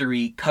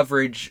history,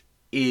 coverage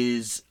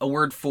is a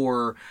word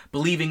for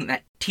believing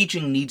that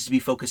teaching needs to be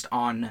focused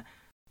on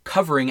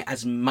covering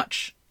as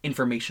much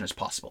information as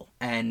possible,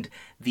 and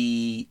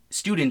the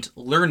student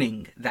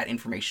learning that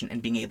information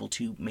and being able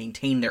to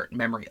maintain their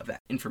memory of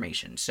that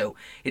information. So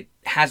it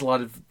has a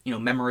lot of,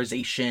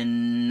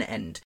 memorization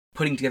and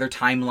putting together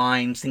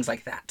timelines, things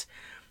like that.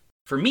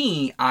 For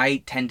me,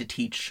 I tend to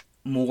teach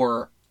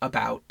more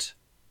about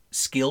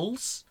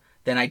skills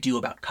than I do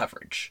about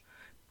coverage,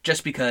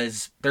 just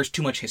because there's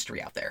too much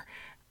history out there.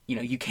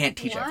 You can't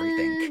teach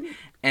everything.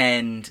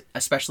 And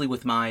especially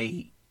with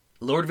my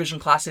lower division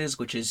classes,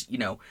 which is,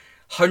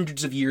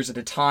 hundreds of years at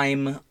a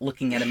time,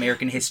 looking at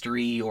American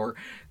history or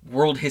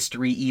world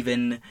history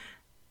even,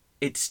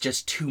 it's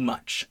just too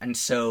much. And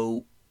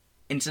so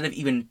instead of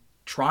even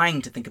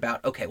trying to think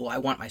about, okay, well, I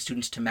want my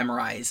students to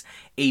memorize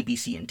A, B,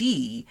 C, and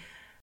D,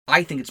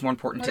 I think it's more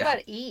important What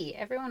about E?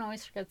 Everyone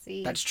always forgets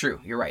E. That's true.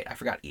 You're right. I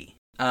forgot E.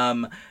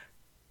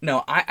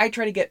 No, I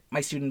try to get my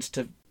students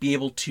to be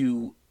able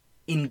to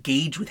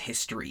engage with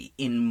history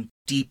in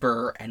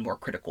deeper and more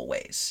critical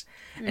ways.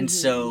 And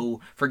so,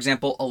 for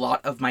example, a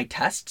lot of my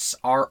tests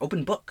are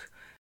open book,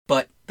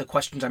 but the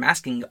questions I'm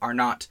asking are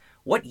not,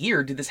 what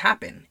year did this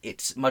happen?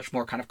 It's much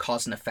more kind of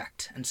cause and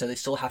effect. And so they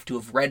still have to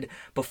have read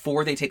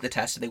before they take the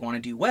test if they want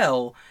to do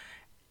well,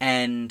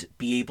 and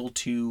be able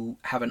to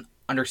have an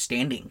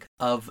understanding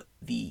of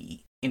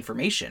the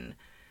information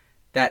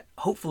that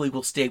hopefully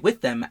will stay with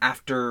them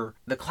after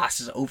the class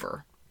is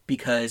over,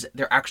 because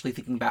they're actually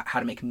thinking about how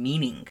to make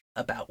meaning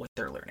about what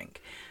they're learning.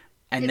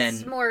 And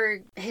it's more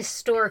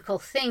historical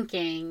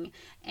thinking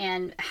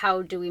and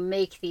how do we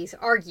make these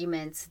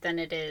arguments than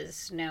it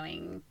is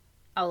knowing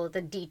all of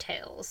the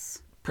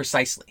details.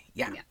 Precisely,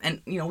 yeah.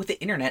 And, with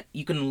the internet,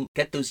 you can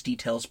get those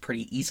details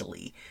pretty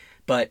easily.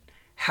 But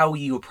how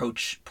you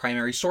approach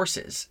primary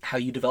sources, how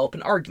you develop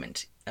an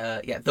argument,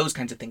 those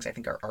kinds of things I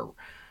think are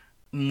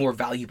more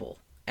valuable.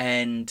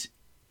 And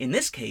in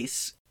this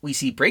case, we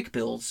see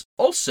Breakbills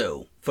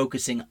also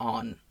focusing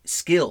on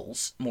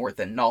skills more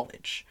than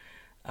knowledge.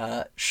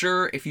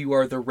 Sure, if you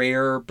are the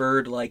rare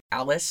bird like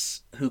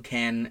Alice who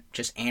can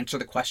just answer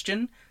the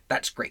question,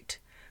 that's great.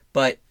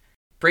 But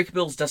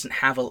Breakbills doesn't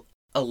have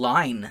a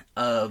line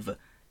of,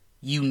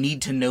 you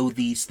need to know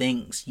these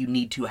things, you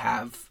need to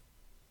have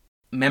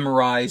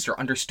memorized or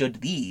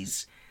understood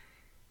these.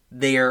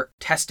 They're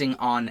testing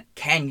on,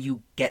 can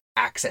you get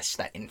access to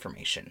that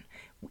information?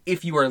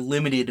 If you are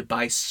limited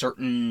by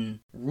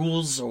certain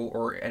rules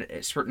or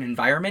a certain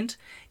environment,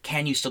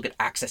 can you still get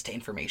access to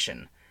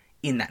information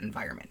in that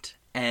environment?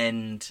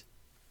 And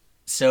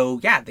so,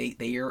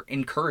 they are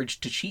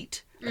encouraged to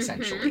cheat,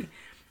 essentially.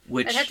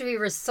 Which I'd have to be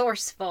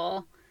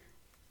resourceful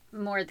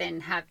more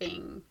than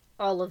having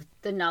all of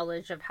the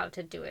knowledge of how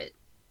to do it.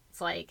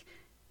 It's like,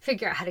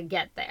 figure out how to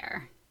get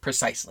there.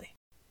 Precisely.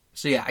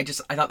 So I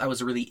thought that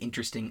was a really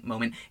interesting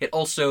moment. It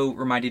also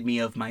reminded me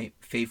of my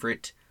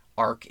favorite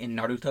arc in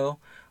Naruto,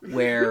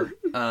 where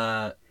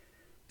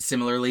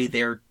similarly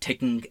they're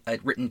taking a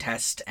written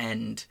test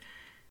and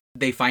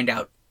they find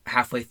out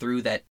halfway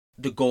through that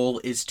the goal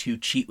is to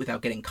cheat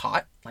without getting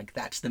caught. Like,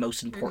 that's the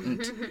most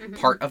important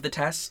part of the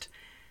test.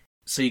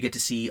 So you get to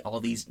see all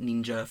these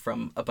ninja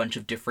from a bunch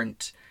of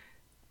different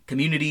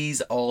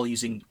communities, all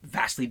using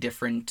vastly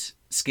different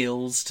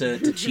skills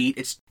to cheat.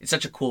 It's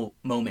such a cool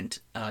moment.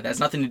 That has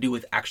nothing to do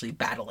with actually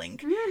battling,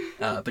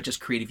 but just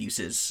creative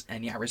uses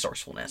and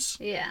resourcefulness.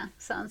 Yeah,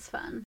 sounds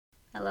fun.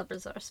 I love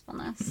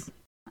resourcefulness.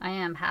 I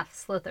am half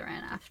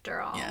Slytherin after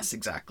all. Yes,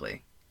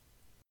 exactly.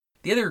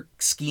 The other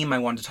scheme I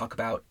wanted to talk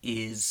about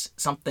is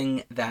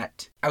something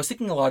that I was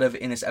thinking a lot of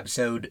in this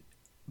episode,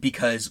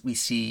 because we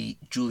see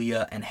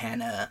Julia and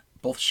Hannah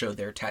both show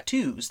their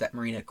tattoos that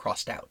Marina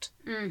crossed out.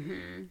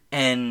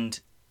 And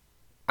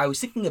I was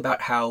thinking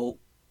about how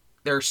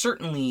there are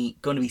certainly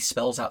going to be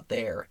spells out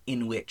there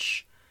in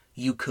which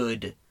you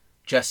could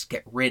just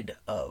get rid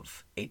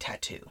of a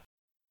tattoo.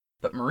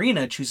 But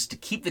Marina chooses to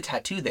keep the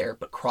tattoo there,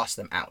 but cross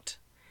them out.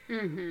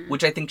 Mm-hmm.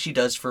 Which I think she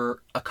does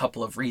for a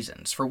couple of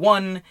reasons. For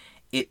one,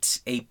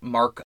 it's a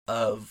mark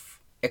of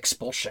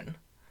expulsion.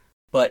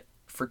 But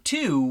for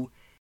two,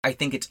 I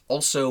think it's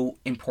also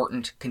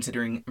important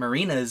considering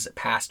Marina's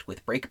past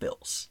with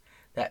breakbills.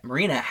 That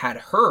Marina had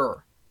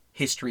her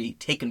history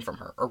taken from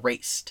her,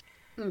 erased.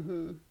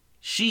 Mm-hmm.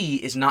 She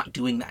is not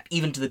doing that,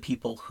 even to the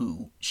people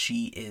who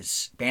she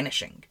is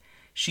banishing.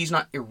 She's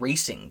not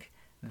erasing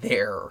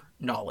their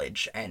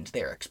knowledge and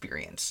their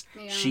experience.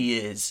 Yeah. She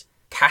is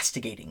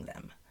castigating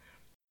them.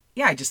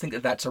 Yeah, I just think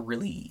that that's a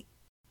really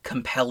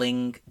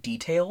compelling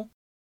detail.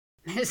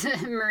 Is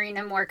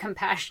Marina more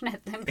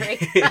compassionate than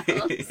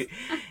breakbills?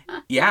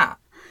 Yeah.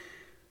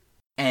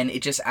 And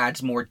it just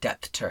adds more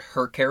depth to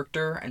her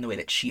character and the way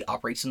that she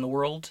operates in the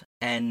world,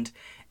 and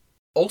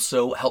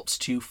also helps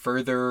to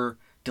further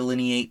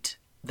delineate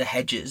the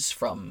hedges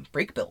from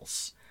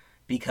breakbills,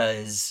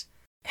 because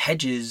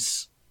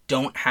hedges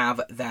don't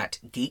have that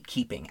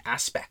gatekeeping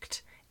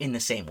aspect in the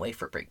same way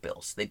for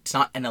breakbills. It's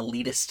not an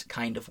elitist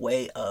kind of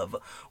way of,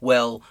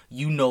 well,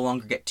 you no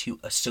longer get to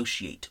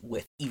associate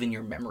with even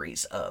your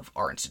memories of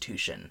our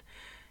institution.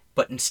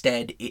 But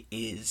instead, it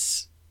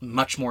is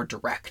much more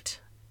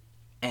direct.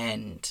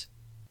 And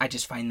I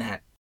just find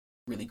that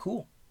really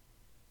cool.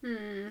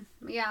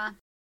 Yeah.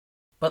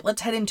 But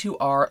let's head into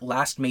our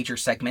last major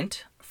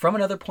segment, From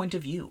Another Point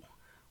of View.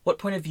 What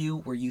point of view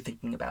were you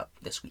thinking about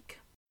this week?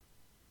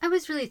 I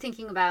was really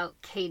thinking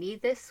about Katie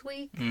this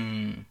week.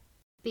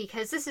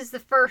 Because this is the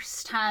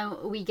first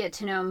time we get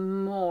to know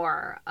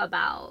more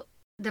about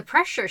the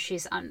pressure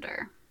she's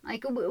under.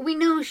 Like, we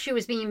know she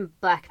was being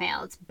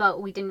blackmailed,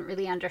 but we didn't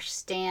really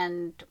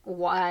understand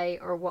why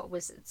or what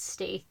was at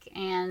stake.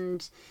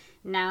 And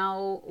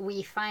now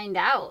we find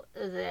out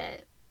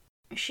that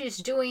she's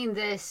doing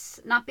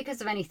this not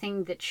because of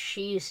anything that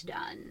she's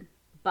done,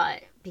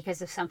 but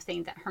because of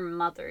something that her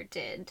mother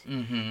did.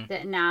 Mm-hmm.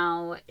 That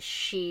now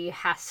she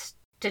has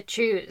to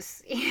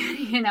choose,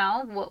 you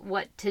know,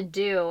 what to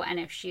do, and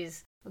if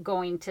she's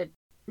going to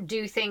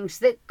do things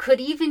that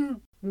could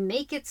even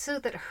make it so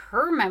that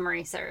her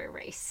memories are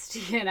erased,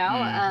 you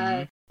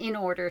know, in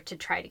order to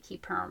try to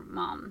keep her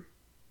mom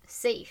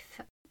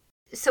safe.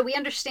 So we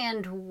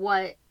understand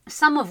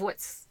some of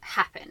what's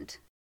happened,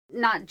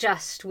 not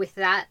just with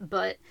that,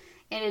 but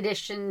in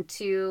addition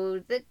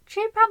to that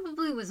she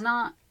probably was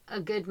not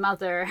a good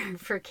mother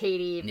for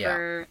Katie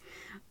for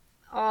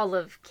all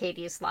of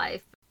Katie's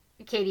life.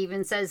 Katie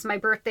even says, my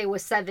birthday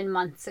was 7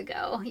 months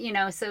ago, you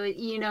know, so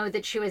you know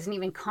that she wasn't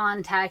even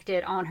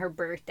contacted on her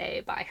birthday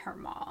by her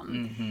mom.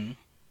 Mm-hmm.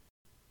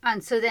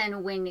 And so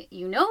then when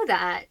you know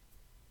that,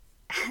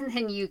 and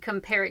then you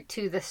compare it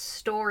to the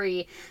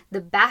story, the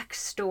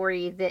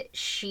backstory that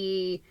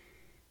she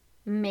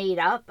made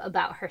up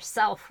about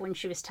herself when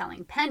she was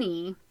telling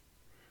Penny,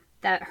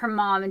 that her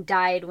mom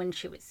died when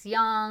she was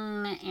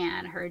young,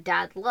 and her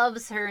dad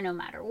loves her no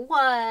matter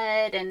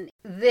what, and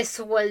this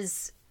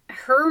was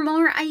her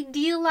more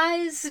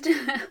idealized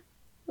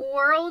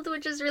world,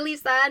 which is really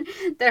sad.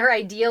 That her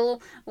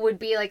ideal would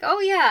be like, oh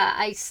yeah,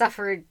 I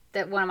suffered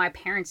that one of my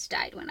parents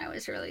died when I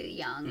was really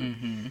young.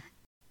 Mm-hmm.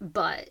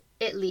 But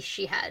at least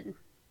she had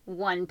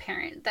one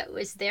parent that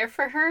was there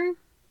for her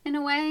in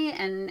a way,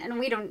 and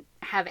we don't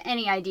have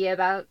any idea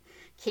about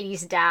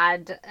Katie's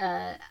dad,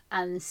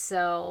 and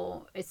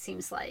so it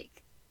seems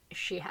like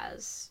she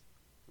has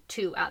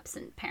 2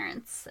 absent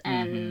parents,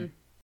 and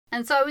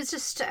so I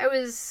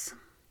was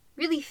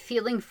really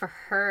feeling for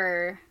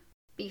her,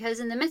 because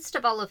in the midst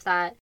of all of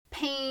that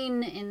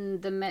pain,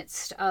 in the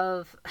midst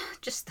of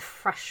just the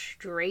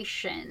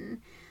frustration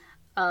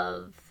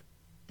of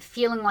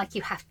feeling like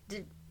you have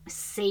to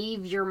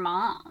save your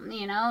mom,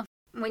 you know,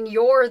 when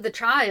you're the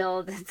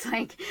child, it's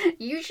like,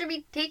 you should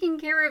be taking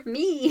care of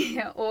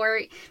me,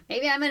 or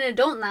maybe I'm an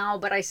adult now,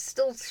 but I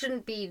still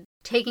shouldn't be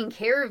taking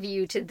care of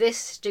you to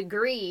this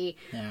degree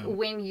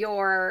when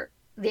you're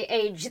the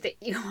age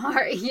that you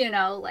are, you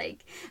know,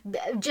 like,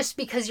 just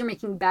because you're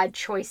making bad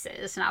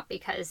choices, not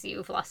because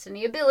you've lost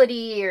any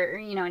ability or,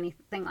 you know,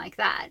 anything like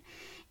that.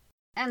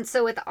 And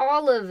so with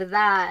all of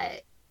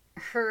that,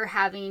 her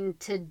having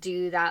to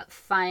do that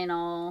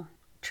final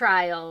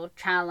trial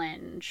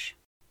challenge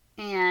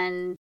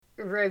and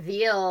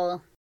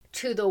reveal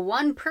to the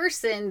one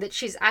person that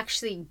she's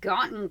actually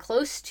gotten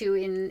close to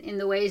in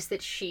the ways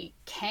that she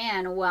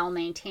can while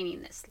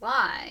maintaining this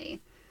lie,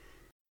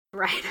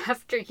 right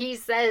after he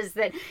says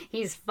that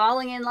he's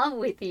falling in love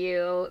with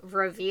you,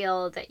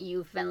 reveal that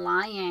you've been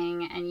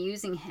lying and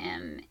using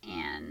him.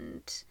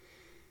 And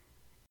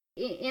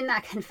in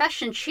that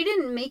confession, she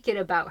didn't make it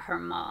about her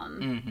mom.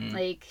 Mm-hmm.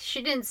 Like,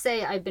 she didn't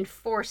say, I've been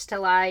forced to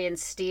lie and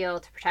steal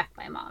to protect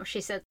my mom.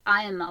 She said,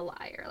 I am a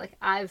liar. Like,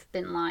 I've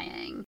been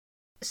lying.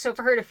 So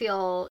for her to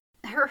feel,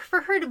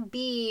 for her to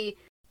be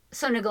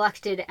so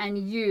neglected and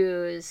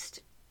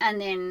used, and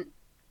then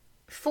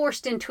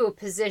forced into a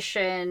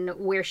position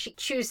where she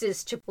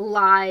chooses to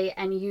lie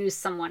and use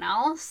someone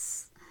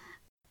else,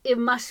 it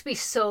must be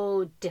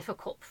so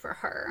difficult for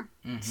her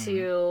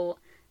to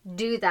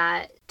do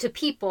that to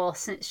people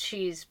since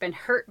she's been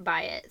hurt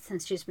by it,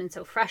 since she's been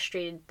so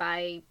frustrated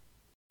by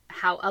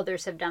how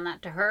others have done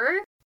that to her,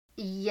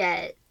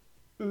 yet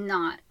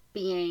not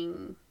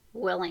being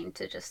willing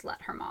to just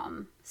let her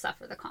mom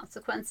suffer the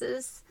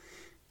consequences.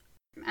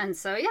 And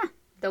so, yeah,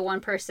 the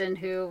one person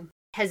who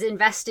has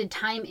invested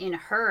time in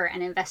her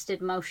and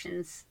invested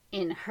emotions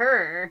in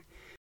her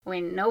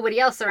when nobody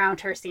else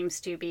around her seems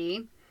to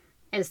be,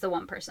 is the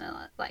one person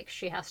that, like,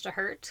 she has to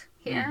hurt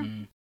here.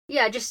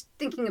 Yeah, just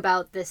thinking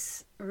about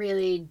this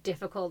really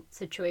difficult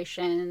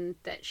situation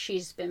that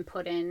she's been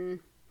put in,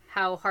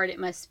 how hard it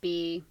must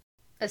be,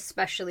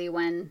 especially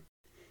when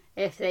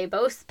if they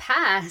both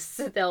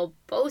pass, they'll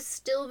both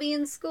still be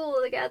in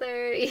school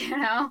together, you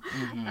know?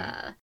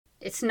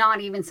 It's not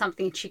even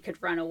something she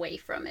could run away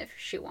from if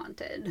she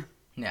wanted.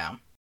 Yeah.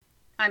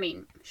 I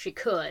mean, she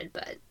could,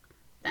 but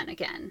then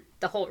again,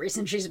 the whole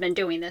reason she's been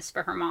doing this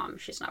for her mom,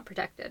 she's not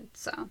protected,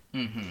 so.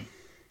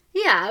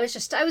 Yeah, I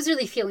was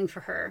really feeling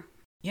for her.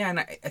 Yeah, and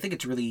I think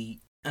it's really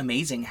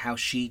amazing how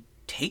she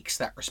takes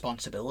that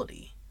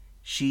responsibility.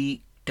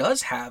 She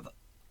does have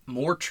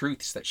more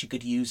truths that she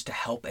could use to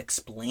help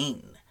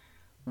explain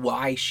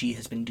why she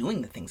has been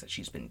doing the things that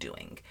she's been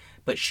doing.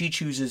 But she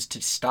chooses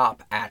to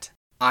stop at,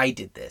 I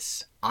did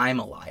this, I'm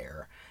a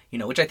liar, you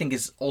know, which I think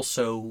is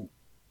also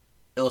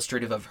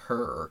illustrative of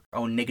her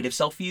own negative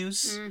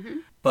self-views.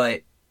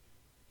 But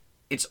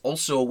it's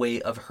also a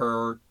way of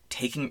her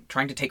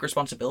trying to take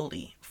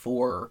responsibility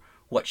for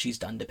what she's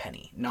done to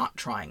Penny, not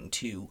trying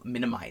to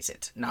minimize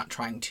it, not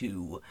trying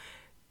to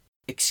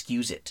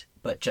excuse it,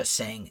 but just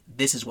saying,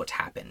 this is what's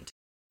happened.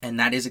 And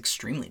that is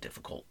extremely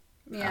difficult.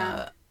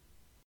 Yeah.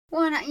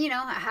 Well, you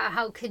know,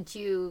 how could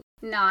you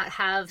not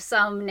have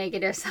some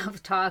negative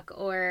self-talk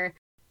or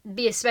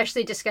be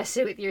especially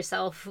disgusted with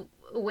yourself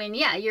when,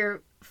 yeah,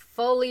 you're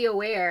fully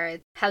aware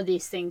how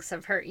these things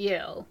have hurt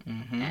you,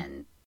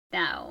 and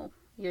now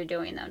you're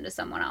doing them to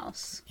someone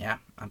else. Yeah,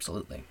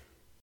 absolutely.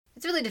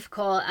 It's really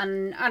difficult,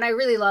 and I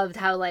really loved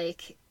how,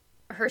 like,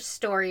 her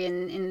story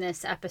in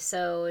this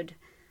episode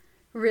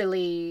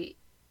really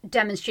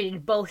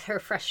demonstrated both her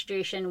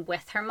frustration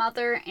with her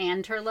mother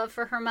and her love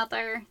for her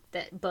mother,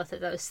 that both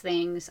of those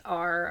things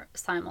are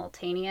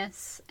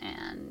simultaneous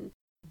and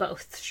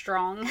both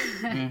strong,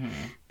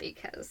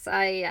 because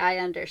I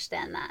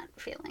understand that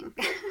feeling.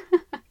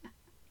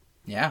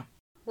 Yeah.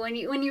 When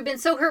you've been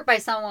so hurt by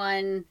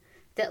someone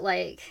that,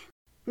 like,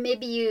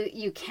 maybe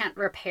you can't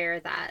repair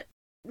that.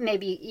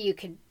 Maybe you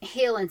could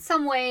heal in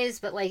some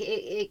ways, but, like,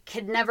 it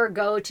could never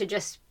go to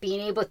just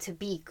being able to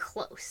be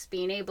close,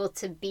 being able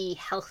to be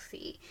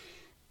healthy.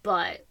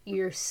 But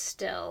you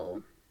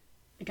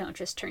don't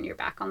just turn your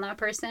back on that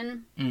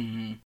person.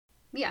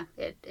 Yeah,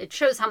 it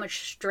shows how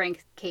much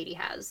strength Katie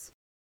has.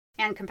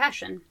 And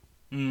compassion.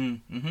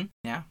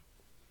 Yeah.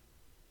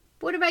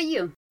 What about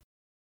you?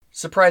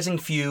 Surprising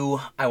few,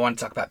 I want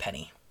to talk about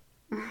Penny.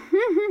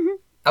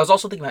 I was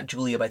also thinking about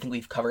Julia, but I think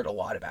we've covered a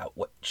lot about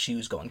what she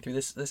was going through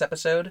this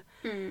episode.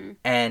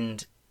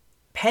 And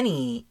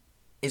Penny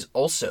is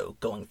also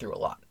going through a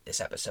lot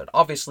this episode.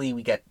 Obviously,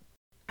 we get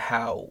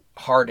how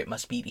hard it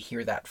must be to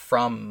hear that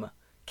from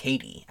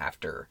Katie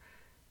after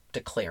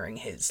declaring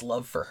his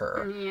love for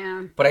her.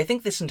 Yeah. But I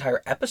think this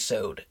entire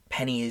episode,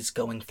 Penny is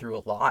going through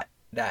a lot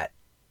that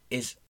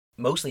is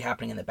mostly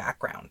happening in the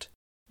background.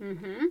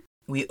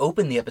 We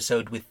open the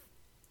episode with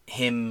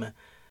him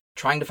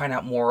trying to find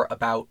out more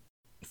about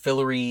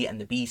Fillory and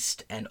the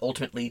Beast, and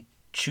ultimately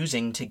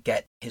choosing to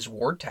get his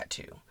ward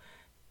tattoo,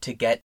 to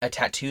get a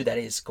tattoo that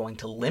is going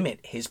to limit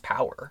his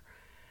power,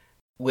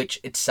 which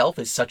itself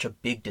is such a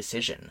big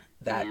decision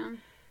that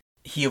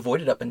he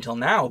avoided up until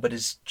now, but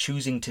is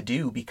choosing to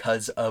do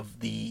because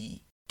of the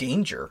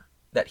danger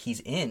that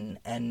he's in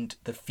and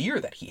the fear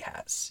that he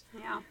has.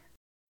 Yeah.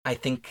 I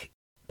think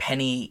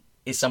Penny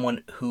is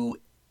someone who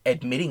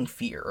admitting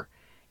fear,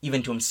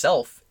 even to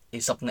himself,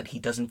 is something that he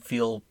doesn't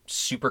feel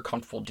super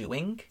comfortable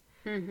doing.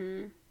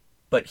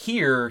 But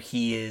here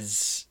he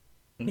is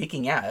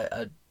making,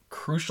 a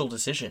crucial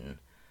decision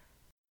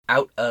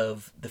out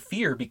of the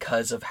fear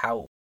because of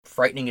how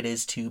frightening it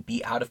is to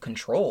be out of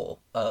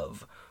control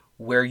of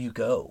where you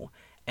go,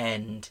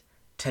 and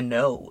to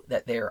know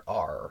that there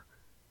are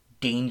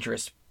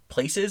dangerous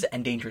places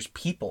and dangerous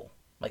people,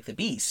 like the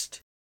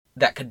Beast,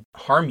 that could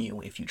harm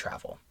you if you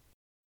travel.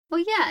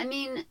 Well, yeah, I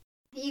mean,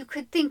 you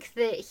could think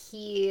that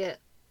he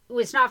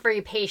was not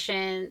very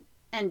patient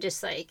and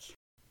just, like,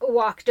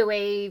 walked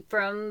away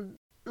from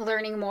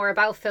learning more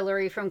about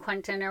Fillory from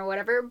Quentin or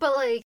whatever, but,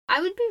 like,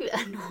 I would be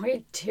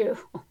annoyed too.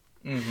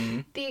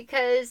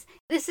 Because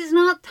this is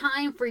not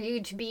time for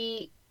you to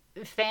be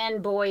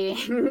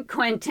fanboying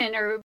Quentin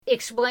or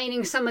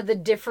explaining some of the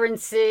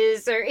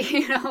differences or,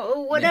 you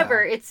know,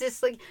 whatever. Yeah. It's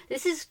just, like,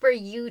 this is for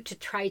you to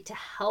try to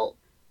help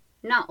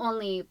not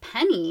only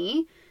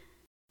Penny,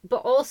 but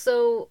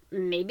also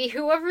maybe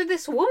whoever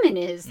this woman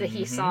is that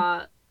he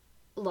saw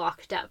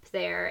locked up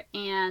there,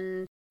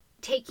 and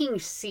taking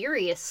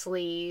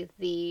seriously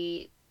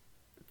the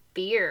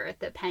fear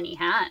that Penny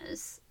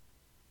has,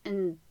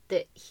 and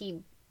that he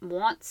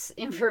wants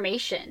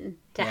information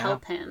to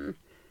help him.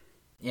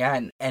 Yeah,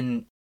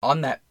 and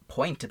on that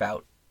point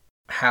about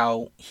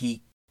how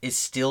he is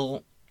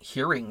still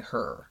hearing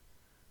her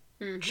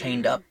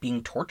chained up,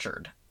 being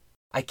tortured,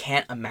 I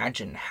can't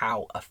imagine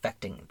how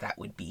affecting that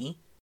would be.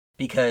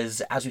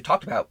 Because, as we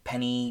talked about,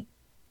 Penny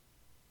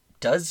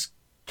does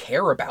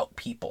care about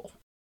people,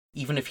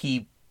 even if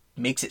he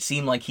makes it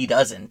seem like he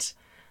doesn't.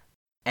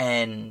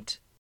 And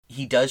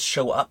he does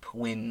show up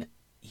when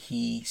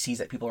he sees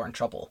that people are in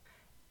trouble.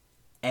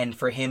 And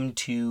for him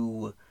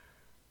to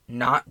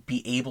not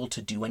be able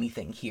to do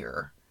anything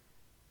here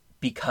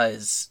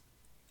because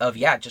of,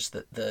 just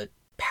the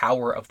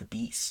power of the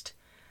beast,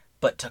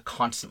 but to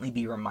constantly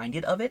be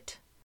reminded of it,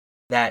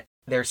 that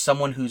there's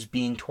someone who's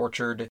being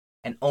tortured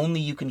and only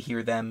you can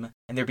hear them,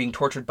 and they're being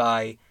tortured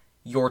by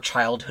your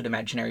childhood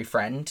imaginary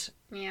friend.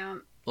 Yeah.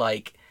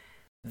 Like,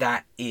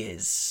 that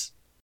is...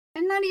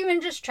 And not even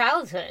just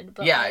childhood,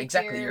 but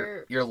exactly.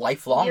 Your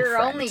lifelong your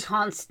friend. Your only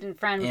constant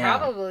friend,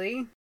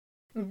 probably,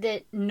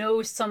 that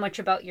knows so much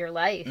about your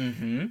life.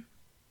 Mm-hmm.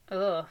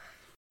 Ugh.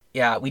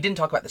 Yeah, we didn't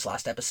talk about this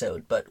last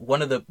episode, but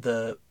one of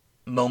the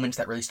moments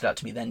that really stood out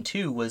to me then,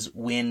 too, was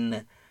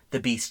when the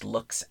beast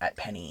looks at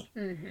Penny.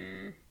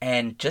 Mm-hmm.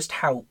 And just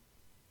how,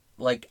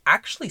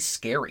 actually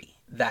scary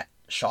that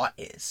shot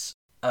is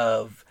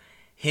of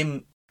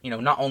him,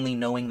 not only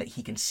knowing that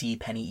he can see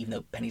Penny, even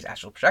though Penny's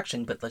astral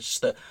projection, but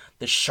just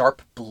the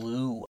sharp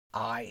blue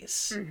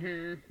eyes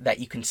that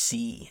you can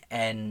see.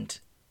 And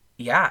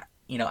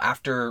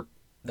after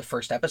the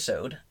first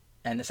episode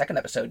and the second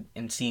episode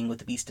and seeing what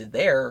the beast did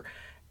there,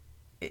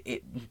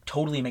 it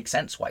totally makes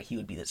sense why he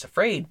would be this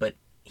afraid, but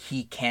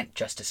he can't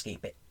just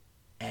escape it.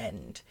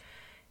 And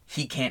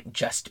he can't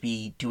just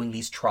be doing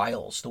these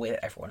trials the way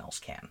that everyone else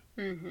can.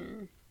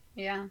 Mm-hmm.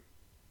 Yeah.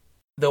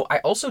 Though I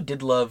also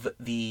did love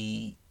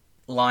the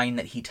line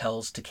that he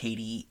tells to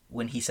Katie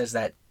when he says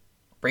that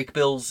break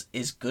bills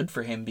is good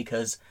for him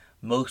because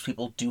most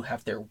people do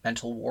have their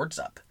mental wards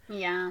up.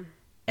 Yeah.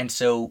 And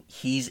so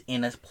he's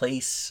in a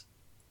place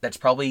that's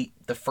probably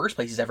the first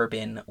place he's ever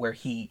been where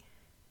he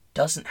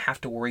doesn't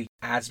have to worry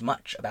as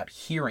much about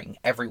hearing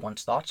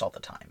everyone's thoughts all the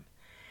time.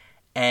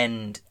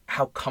 And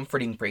how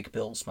comforting break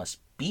bills must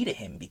be to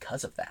him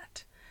because of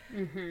that.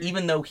 Mm-hmm.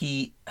 Even though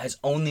he has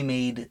only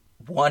made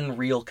one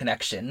real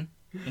connection,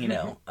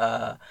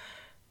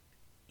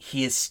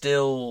 he is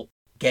still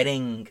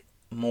getting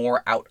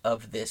more out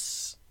of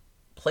this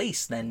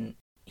place than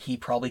he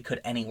probably could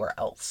anywhere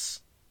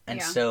else.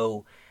 And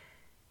so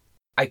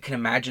I can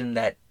imagine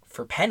that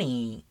for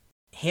Penny,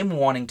 him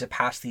wanting to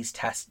pass these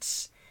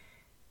tests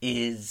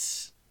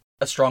is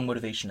a strong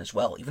motivation as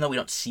well. Even though we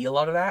don't see a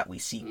lot of that, we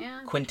see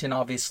Quentin,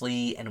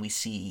 obviously, and we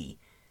see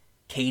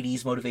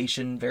Katie's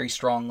motivation very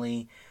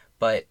strongly.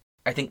 But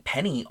I think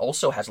Penny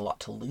also has a lot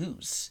to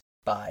lose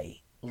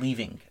by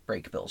leaving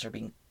break bills or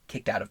being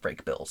kicked out of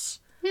break bills.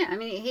 Yeah, I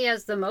mean, he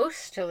has the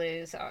most to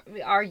lose,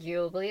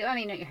 arguably. I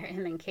mean,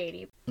 him and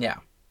Katie. Yeah,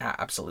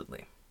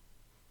 absolutely.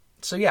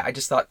 So yeah, I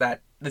just thought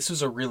that this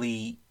was a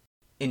really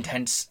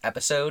intense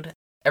episode.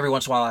 Every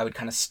once in a while I would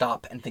kind of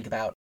stop and think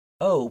about,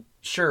 oh,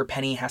 sure,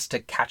 Penny has to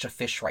catch a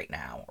fish right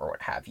now, or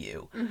what have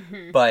you.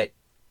 Mm-hmm. But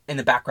in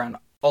the background,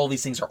 all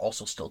these things are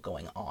also still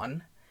going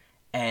on.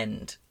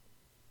 And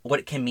what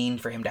it can mean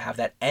for him to have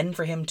that, and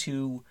for him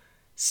to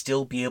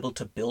still be able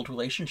to build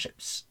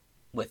relationships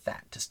with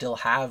that, to still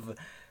have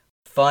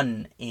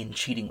fun in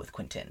cheating with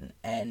Quentin,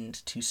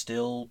 and to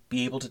still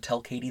be able to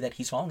tell Katie that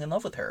he's falling in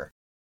love with her.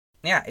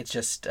 Yeah, it's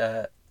just,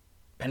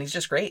 Penny's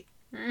just great.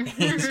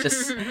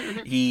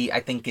 He, I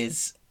think,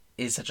 is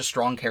such a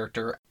strong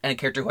character, and a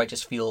character who I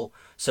just feel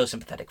so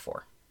sympathetic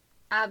for.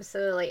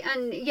 Absolutely.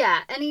 And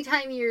yeah,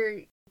 anytime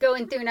you're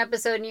going through an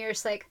episode and you're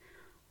just like,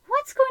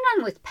 what's going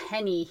on with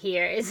Penny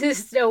here? It's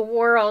just a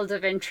world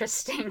of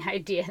interesting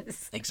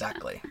ideas.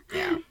 Exactly.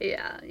 Yeah.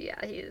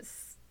 Yeah,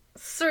 he's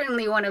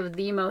certainly one of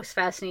the most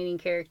fascinating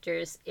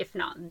characters, if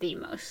not the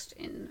most,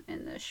 in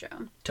this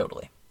show.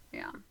 Totally.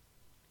 Yeah.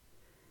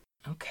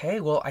 Okay,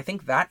 well, I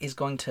think that is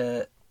going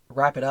to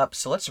wrap it up.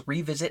 So let's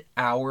revisit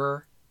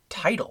our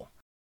title.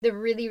 The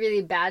really,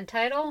 really bad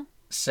title?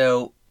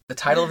 So the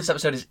title of this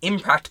episode is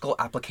Impractical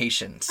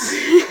Applications.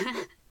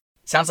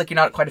 Sounds like you're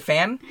not quite a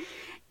fan?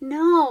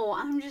 No,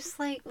 I'm just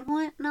like,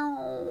 what?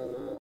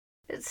 No.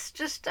 It's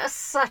just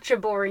such a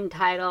boring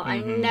title. Mm-hmm.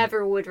 I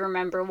never would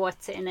remember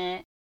what's in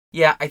it.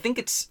 Yeah, I think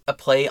it's a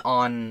play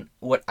on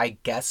what I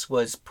guess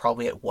was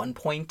probably at one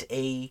point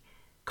a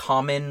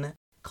common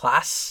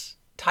class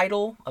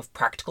title of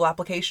Practical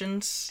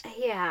Applications.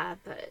 Yeah,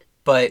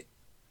 But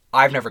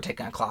I've never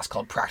taken a class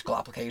called Practical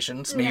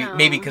Applications.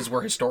 Maybe because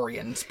we're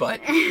historians, but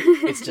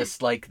it's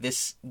just like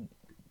this,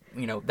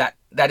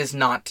 that is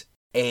not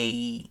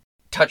a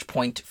touch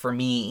point for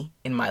me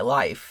in my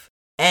life.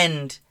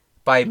 And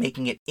by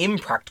making it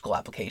Impractical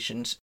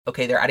Applications,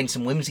 okay, they're adding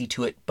some whimsy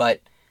to it,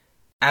 but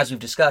as we've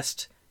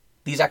discussed,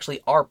 these actually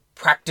are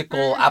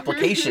practical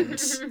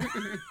applications.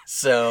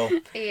 So,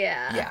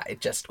 yeah, it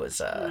just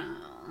was,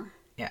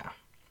 yeah,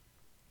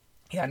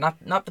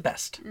 not the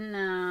best.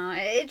 No,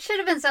 it should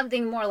have been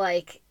something more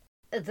like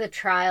The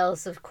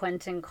Trials of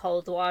Quentin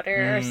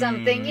Coldwater or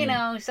something, you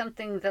know,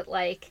 something that,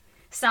 like,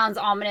 sounds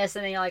ominous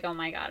and then you're like, oh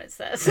my god, it's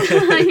this.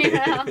 You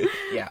know?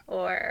 Yeah.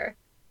 Or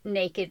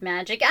Naked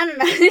Magic. I don't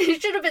know.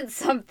 It should have been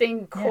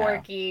something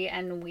quirky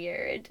and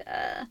weird.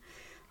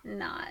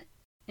 Not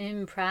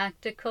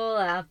impractical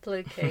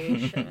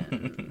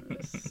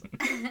applications.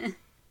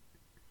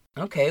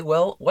 Okay,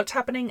 well, what's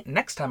happening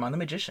next time on The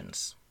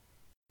Magicians?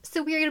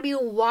 So we are going to be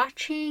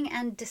watching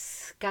and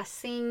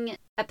discussing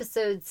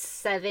episode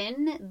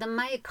 7, The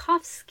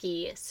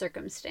Mayakovsky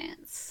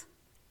Circumstance,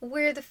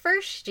 where the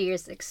first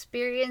years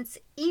experience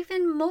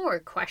even more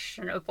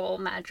questionable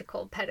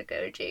magical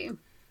pedagogy.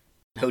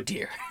 Oh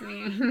dear.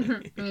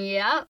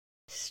 Yep.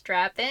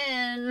 Strap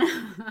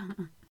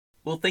in.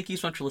 Well, thank you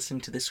so much for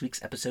listening to this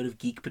week's episode of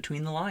Geek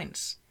Between the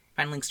Lines.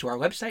 Find links to our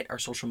website, our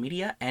social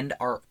media, and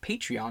our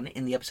Patreon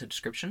in the episode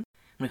description.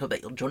 And we hope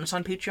that you'll join us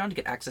on Patreon to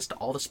get access to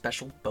all the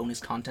special bonus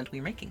content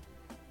we're making.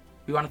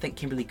 We want to thank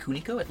Kimberly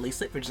Kuniko at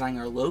Lacelet for designing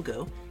our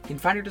logo. You can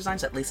find her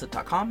designs at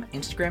lacelet.com,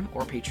 Instagram,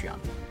 or Patreon.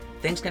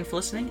 Thanks again for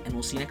listening, and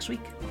we'll see you next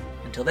week.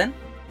 Until then,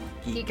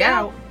 geek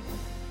out!